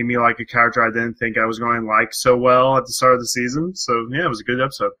made me like a character I didn't think I was going to like so well at the start of the season. So yeah, it was a good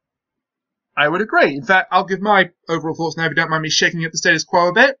episode. I would agree. In fact, I'll give my overall thoughts now if you don't mind me shaking up the status quo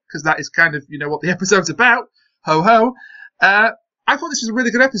a bit, because that is kind of, what the episode's about. Ho ho. I thought this was a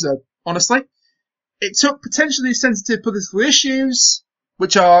really good episode, honestly. It took potentially sensitive political issues,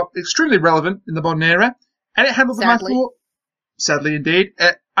 which are extremely relevant in the modern era, and it handled them, Sadly. I thought, sadly indeed,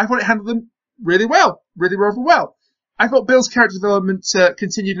 I thought it handled them really well, rather well. I thought Bill's character development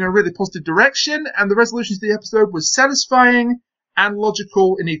continued in a really positive direction, and the resolution to the episode was satisfying and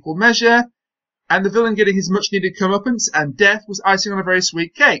logical in equal measure, and the villain getting his much-needed comeuppance and death was icing on a very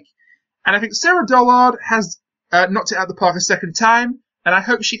sweet cake. And I think Sarah Dollard has knocked it out of the park a second time, and I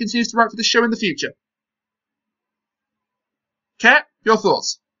hope she continues to write for the show in the future. Kat, your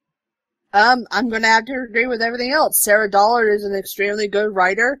thoughts? I'm gonna have to agree with everything else. Sarah Dollard is an extremely good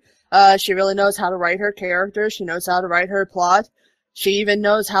writer. She really knows how to write her characters. She knows how to write her plot. She even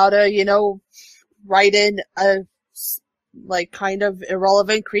knows how to, write in a, kind of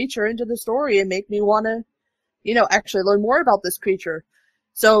irrelevant creature into the story and make me want to, actually learn more about this creature.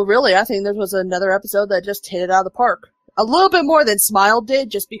 So really, I think this was another episode that just hit it out of the park. A little bit more than Smile did,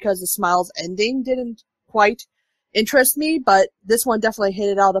 just because the Smile's ending didn't quite interest me, but this one definitely hit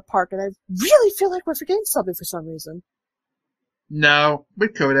it out of the park, and I really feel like we're forgetting something for some reason. No,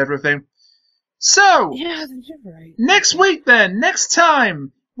 we've covered everything. So, Yeah, you're right. next week then, next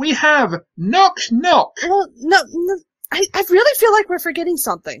time, we have Knock Knock. Well, no, I really feel like we're forgetting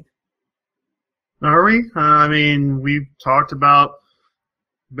something. Are we? I mean, we've talked about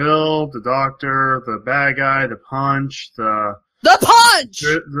Bill, the doctor, the bad guy, the punch, The punch!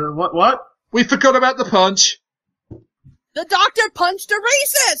 the what? We forgot about the punch. The doctor punched a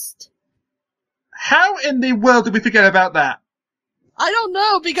racist! How in the world did we forget about that? I don't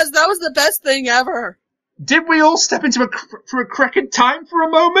know, because that was the best thing ever. Did we all step into a crack in time for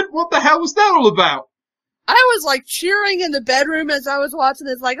a moment? What the hell was that all about? I was like cheering in the bedroom as I was watching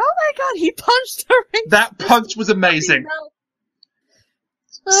this, like, oh my god, he punched a racist! That punch was amazing.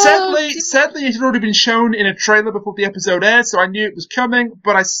 Sadly, it had already been shown in a trailer before the episode aired, so I knew it was coming,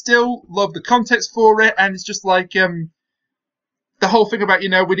 but I still love the context for it, and it's just like, the whole thing about,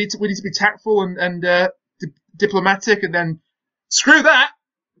 we need to be tactful and diplomatic, and then, screw that!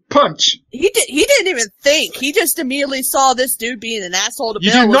 Punch! He didn't even think. He just immediately saw this dude being an asshole to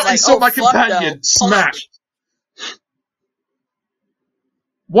You Bill. do not insult my fuck companion! no. Smack! Punch.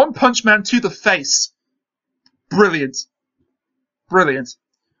 One Punch Man to the face. Brilliant. Brilliant.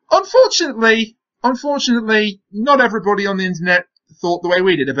 Unfortunately, not everybody on the internet thought the way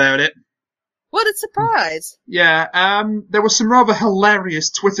we did about it. What a surprise. Yeah, there were some rather hilarious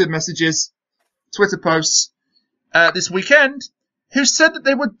Twitter posts, this weekend, who said that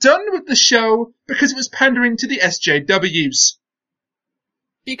they were done with the show because it was pandering to the SJWs.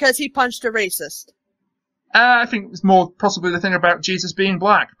 Because he punched a racist. I think it was more possibly the thing about Jesus being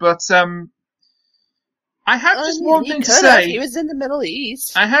black, but, I have just one thing to say. He was in the Middle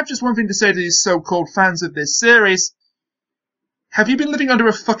East. I have just one thing to say to these so-called fans of this series. Have you been living under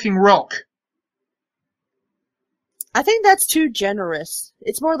a fucking rock? I think that's too generous.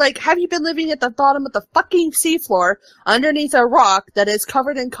 It's more like, have you been living at the bottom of the fucking seafloor underneath a rock that is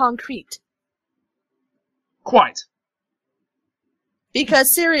covered in concrete? Quite.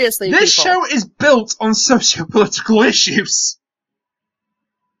 Because seriously, This people, show is built on socio-political issues.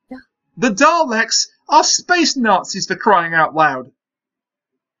 Yeah. The Daleks are space Nazis, for crying out loud.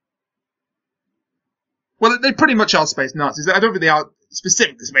 Well, they pretty much are space Nazis. I don't think they are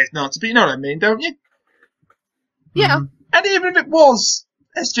specifically space Nazis, but you know what I mean, don't you? Yeah. Mm-hmm. And even if it was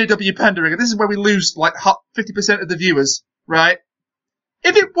SJW pandering, and this is where we lose like 50% of the viewers, right?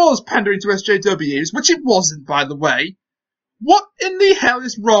 If it was pandering to SJWs, which it wasn't, by the way, what in the hell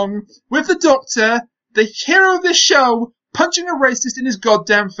is wrong with the Doctor, the hero of this show, punching a racist in his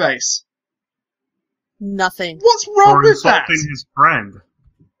goddamn face? Nothing. What's wrong Or with that? insulting his friend.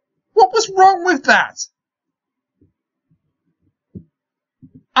 What was wrong with that?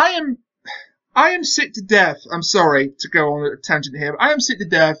 I am sick to death. I'm sorry to go on a tangent here, but I am sick to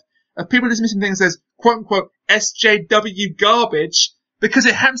death of people dismissing things as quote unquote SJW garbage because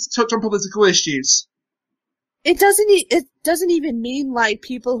it happens to touch on political issues. It doesn't even mean like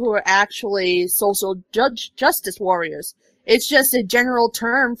people who are actually social justice warriors. It's just a general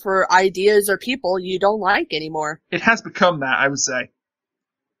term for ideas or people you don't like anymore. It has become that, I would say.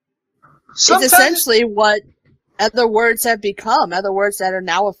 It's essentially what other words have become. Other words that are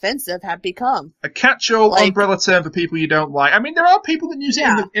now offensive have become. A catch-all Like- umbrella term for people you don't like. I mean, there are people that use it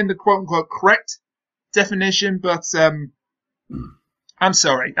Yeah. in the quote-unquote correct definition, but I'm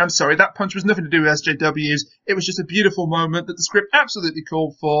sorry. That punch was nothing to do with SJWs. It was just a beautiful moment that the script absolutely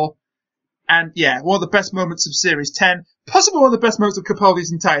called for. And yeah, one of the best moments of Series 10, possibly one of the best moments of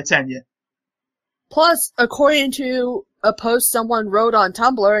Capaldi's entire tenure. Plus, according to a post someone wrote on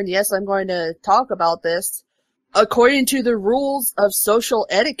Tumblr, and yes, I'm going to talk about this, according to the rules of social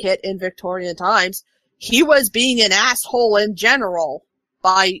etiquette in Victorian times, he was being an asshole in general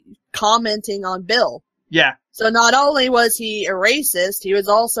by commenting on Bill. Yeah, So not only was he a racist, he was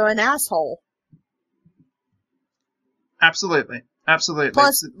also an asshole. absolutely.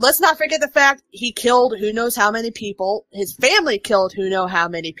 Plus, let's not forget the fact he killed who knows how many people. His family killed who know how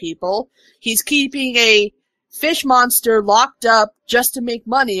many people. He's keeping a fish monster locked up just to make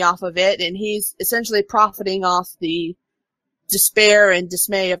money off of it, and he's essentially profiting off the despair and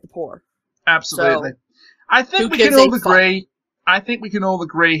dismay of the poor. Absolutely. So, I think who we can gives a all fuck? agree. I think we can all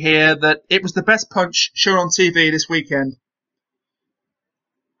agree here that it was the best punch shown on TV this weekend.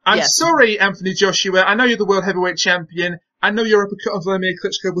 I'm Yes. sorry, Anthony Joshua. I know you're the world heavyweight champion. I know your uppercut on Vladimir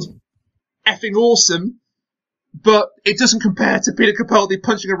Klitschko was effing awesome, but it doesn't compare to Peter Capaldi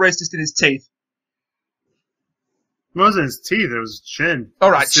punching a racist in his teeth. It wasn't his teeth, it was his chin. All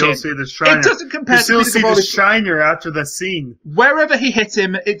right, You still chin. see the shiner. It doesn't compare You to still Peter see the Capaldi. shiner after the scene. Wherever he hit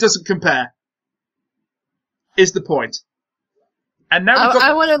him, it doesn't compare. Is the point. And now we've got...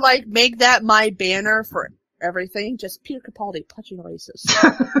 I want to make that my banner for everything. Just Peter Capaldi punching a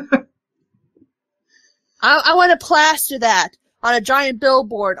racist. I want to plaster that on a giant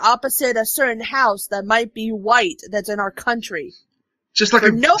billboard opposite a certain house that might be white that's in our country. Just like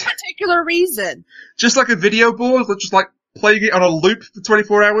for no particular reason. Just like a video board, just like playing it on a loop for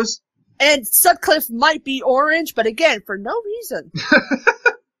 24 hours. And Sutcliffe might be orange, but again, for no reason.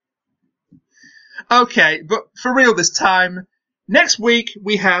 Okay, but for real this time, next week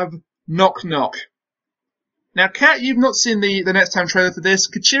we have Knock Knock. Now, Kat, you've not seen the next time trailer for this.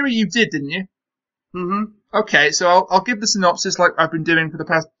 Kuchiri, you did, didn't you? Mm-hmm. Okay, so I'll give the synopsis like I've been doing for the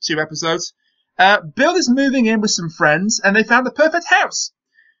past 2 episodes. Bill is moving in with some friends, and they found the perfect house.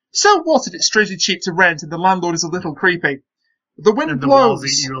 So what if it's strangely cheap to rent and the landlord is a little creepy? The wind And the blows. walls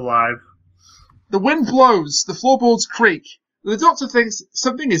eat you alive. The wind blows, the floorboards creak. The doctor thinks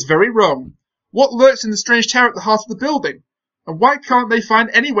something is very wrong. What lurks in the strange tower at the heart of the building? And why can't they find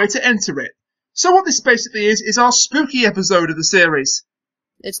any way to enter it? So what this basically is our spooky episode of the series.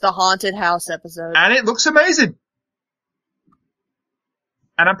 It's the haunted house episode. And it looks amazing.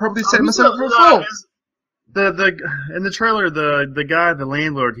 And I'm probably setting myself up for a fall. In the trailer, the guy, the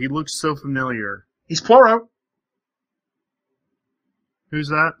landlord, he looks so familiar. He's Poirot. Who's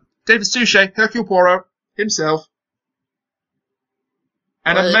that? David Suchet, Hercule Poirot, himself.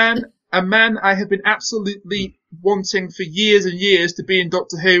 And a man I have been absolutely wanting for years and years to be in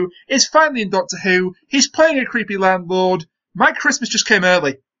Doctor Who is finally in Doctor Who. He's playing a creepy landlord. My Christmas just came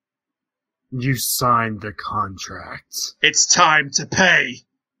early. You signed the contract. It's time to pay.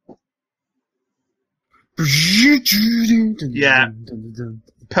 Yeah.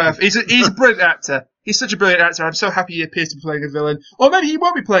 Perfect. He's a brilliant actor. He's such a brilliant actor. I'm so happy he appears to be playing a villain. Or maybe he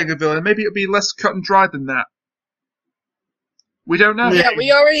won't be playing a villain. Maybe it'll be less cut and dry than that. We don't know. Yeah,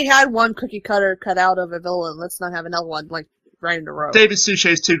 we already had one cookie cutter cut out of a villain. Let's not have another one, like, right in a row. David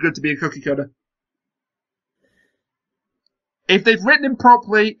Suchet is too good to be a cookie cutter. If they've written him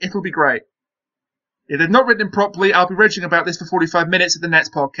properly, it'll be great. If they've not written him properly, I'll be raging about this for 45 minutes at the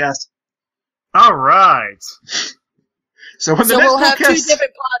next podcast. All right. So when the So next we'll have podcast... 2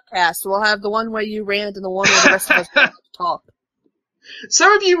 different podcasts. We'll have the one where you rant and the one where the rest of us talk. So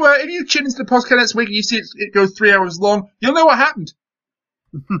if you tune into the podcast next week and you see it goes 3 hours long, you'll know what happened.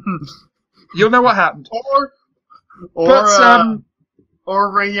 You'll know what happened.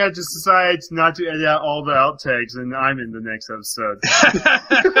 Or Rainier just decides not to edit out all the outtakes, and I'm in the next episode.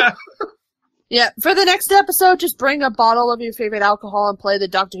 Yeah, for the next episode, just bring a bottle of your favorite alcohol and play the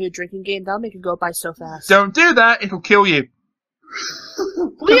Doctor Who drinking game. That'll make it go by so fast. Don't do that, it'll kill you.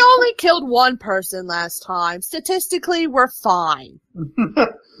 We only killed 1 person last time. Statistically, we're fine.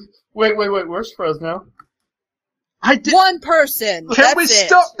 Wait, where's Fresno? I did. 1 person. Can we That's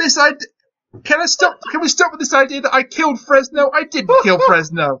stop this idea? Can we stop with this idea that I killed Fresno? I didn't kill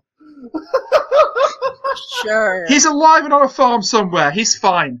Fresno. Sure. He's alive and on a farm somewhere. He's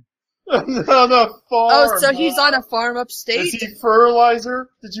fine. On a farm. Oh, so he's on a farm upstate? Is he fertilizer?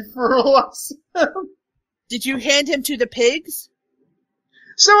 Did you fertilize him? Did you hand him to the pigs?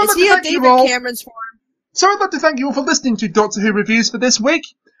 So I'd Is like he to at thank you David all. Cameron's farm? So I'd like to thank you all for listening to Doctor Who reviews for this week.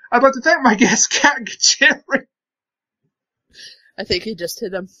 I'd like to thank my guest Kat and Kuchiri. I think he just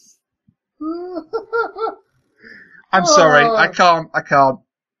hit him. I'm sorry, I can't.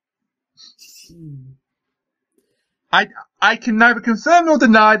 I can neither confirm nor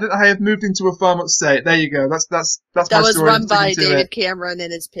deny that I have moved into a farm upstate. There you go. That's my That story. was run by Sticking to David it. Cameron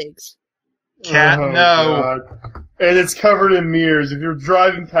and his pigs. Cat, Oh, no. God. And it's covered in mirrors. If you're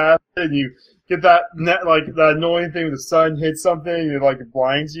driving past it and you get that that annoying thing when the sun hits something and it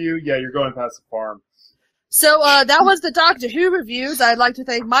blinds you, yeah, you're going past the farm. So, that was the Doctor Who reviews. I'd like to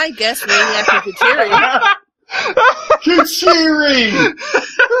thank my guest, Maniac and Kuchiri. Kuchiri!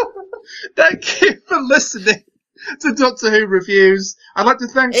 Thank you for listening to Doctor Who reviews. I'd like to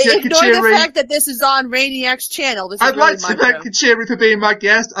thank Ignore the Kuchiri. fact that this is on Rainiac's channel. This is I'd really like to my thank show. Kuchiri for being my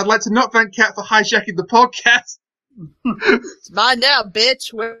guest. I'd like to not thank Kat for hijacking the podcast. It's mine now,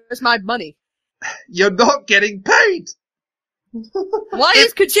 bitch. Where's my money? You're not getting paid. Why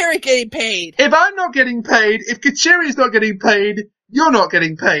is Kuchiri getting paid? If I'm not getting paid, if Kuchiri's not getting paid, you're not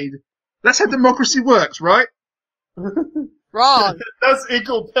getting paid. That's how democracy works, right? Wrong. That's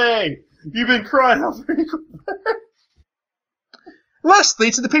equal pay. You've been crying out for equal pay.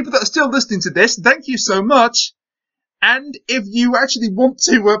 Lastly, to the people that are still listening to this, thank you so much. And if you actually want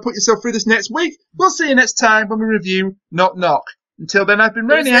to put yourself through this next week, we'll see you next time when we review Knock Knock. Until then, I've been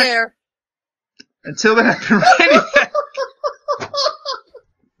Who's Rainiac. there? Until then, I've been Rainiac.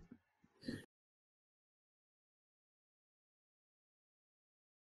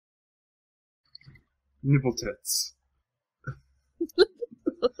 Nipple tits.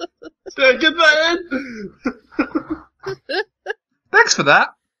 Did I get that in? Thanks for that.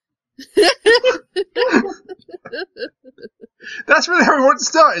 That's really how we want to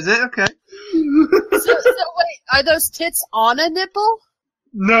start, is it? Okay. So wait, are those tits on a nipple?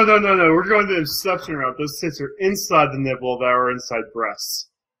 No. We're going the inception route. Those tits are inside the nipple that are inside breasts.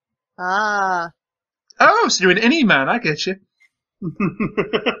 Ah. Oh, so you're an innie man. I get you.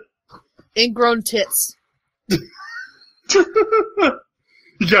 Ingrown tits. You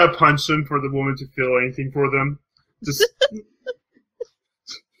gotta punch them for the woman to feel anything for them.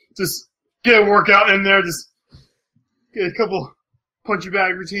 Just get a workout in there. Just get a couple punchy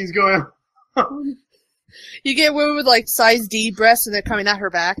bag routines going on. You get women with like size D breasts and they're coming at her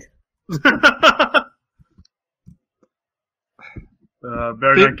back. Better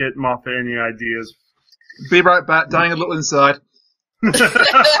not get Moffat any ideas. Be right back. Dying a little inside.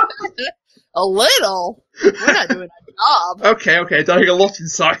 A little? We're not doing our job. Okay. Dying a lot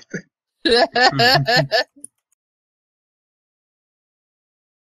inside.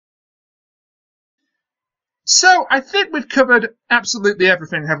 So, I think we've covered absolutely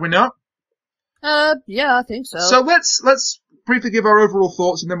everything, have we not? Yeah, I think so. So let's briefly give our overall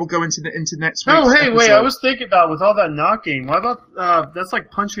thoughts, and then we'll go into next week. Oh, hey, wait! I was thinking about with all that knocking. What about that's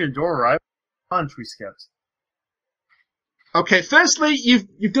like punching a door, right? Punch we skipped. Okay, firstly,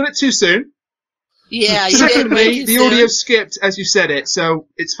 you've done it too soon. Yeah, you Secondly, did the audio skipped as you said it, so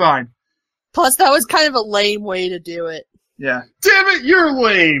it's fine. Plus, that was kind of a lame way to do it. Yeah. Damn it, you're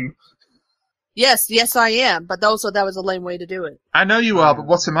lame! Yes, I am, but also that was a lame way to do it. I know you are, but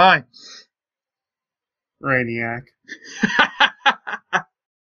what am I? Rainiac.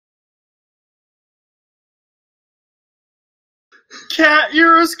 Cat,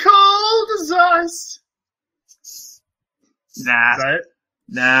 you're as cold as ice. Nah. Is that it?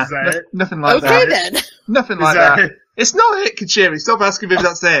 Nah. Is that it? Nothing like Okay, that. then. Nothing like that that. it? It's not it, Kuchiri. Stop asking me if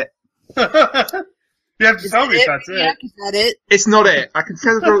that's it. You have to tell me if that's Yeah, it. is that it? It's not it. I can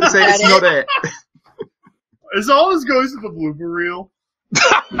categorically say it's not it. Is all this goes to the blooper reel?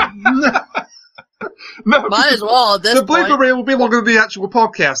 No, Might as well at this the blooper point. reel will be longer than the actual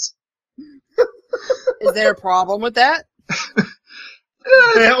podcast. Is there a problem with that?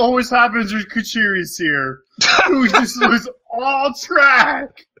 It always happens when Kuchiri's here. We just lose all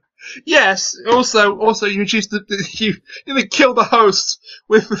track. Yes. Also, you you nearly kill the host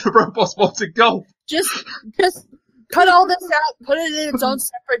with the robots wanting golf. Just cut all this out, put it in its own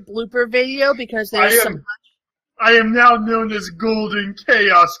separate blooper video because there's some. I am now known as Golden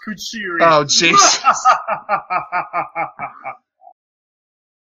Chaos Kuchiri. Oh, Jesus.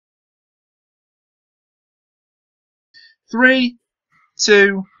 3,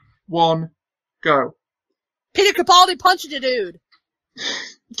 2, 1, go. Peter Capaldi punching a dude.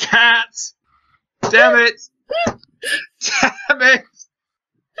 Cat! Damn it! Damn it!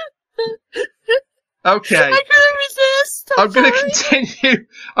 Okay. I couldn't resist. I'm gonna continue.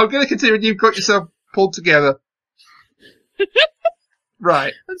 And you've got yourself pulled together.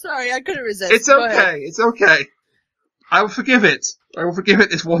 Right. I'm sorry, I couldn't resist. It's Go ahead. okay. It's okay. I will forgive it. I will forgive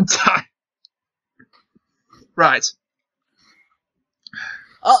it this one time. Right.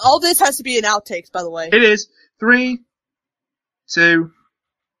 All this has to be in outtakes, by the way. It is 3, 2,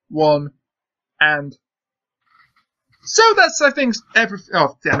 1, and so that's, I think,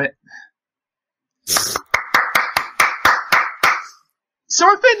 oh, damn it. So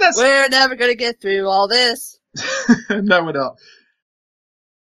I think that's... We're never gonna get through all this. No, we're not.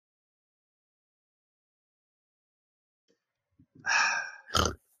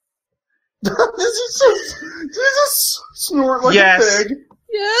 Does he just snort like Yes. a pig?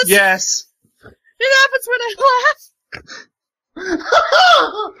 Yes. Yes. It happens when I laugh.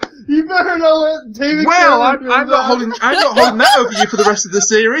 You better not let David. Well, Cameron do I'm not holding that over you for the rest of the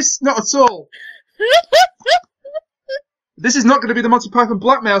series. Not at all. This is not going to be the Monty Python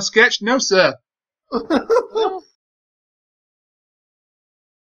blackmail sketch. No, sir.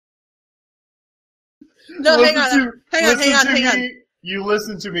 No, hang on. You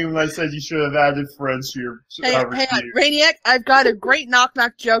listened to me when I said you should have added friends to your Hang on. review. Rainiac, I've got a great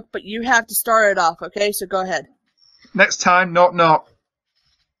knock-knock joke, but you have to start it off, okay? So go ahead. Next time, knock.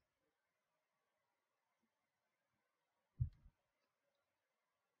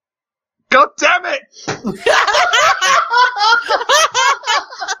 God damn it!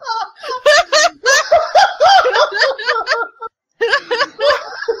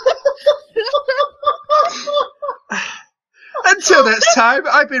 Until next time,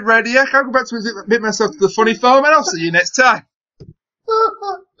 I've been Radiac. I'll go back to admit myself to the funny farm, and I'll see you next time.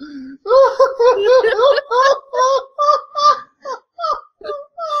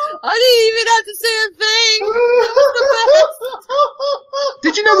 I didn't even have to say a thing. That was the best.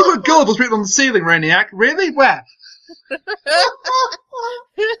 Did you know the word gullible was written on the ceiling, Raniac? Really? Where?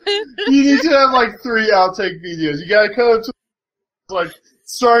 You need to have like 3 outtake videos. You gotta cut up to like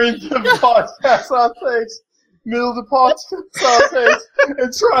starting the podcast outtakes, middle of the podcast outtakes,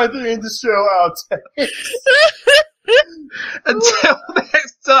 and trying to end the show outtakes. Until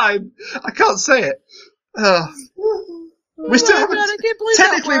next time, I can't say it. We still haven't.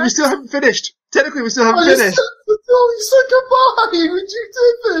 Technically, we still haven't finished. You said goodbye when you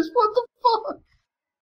did this. What the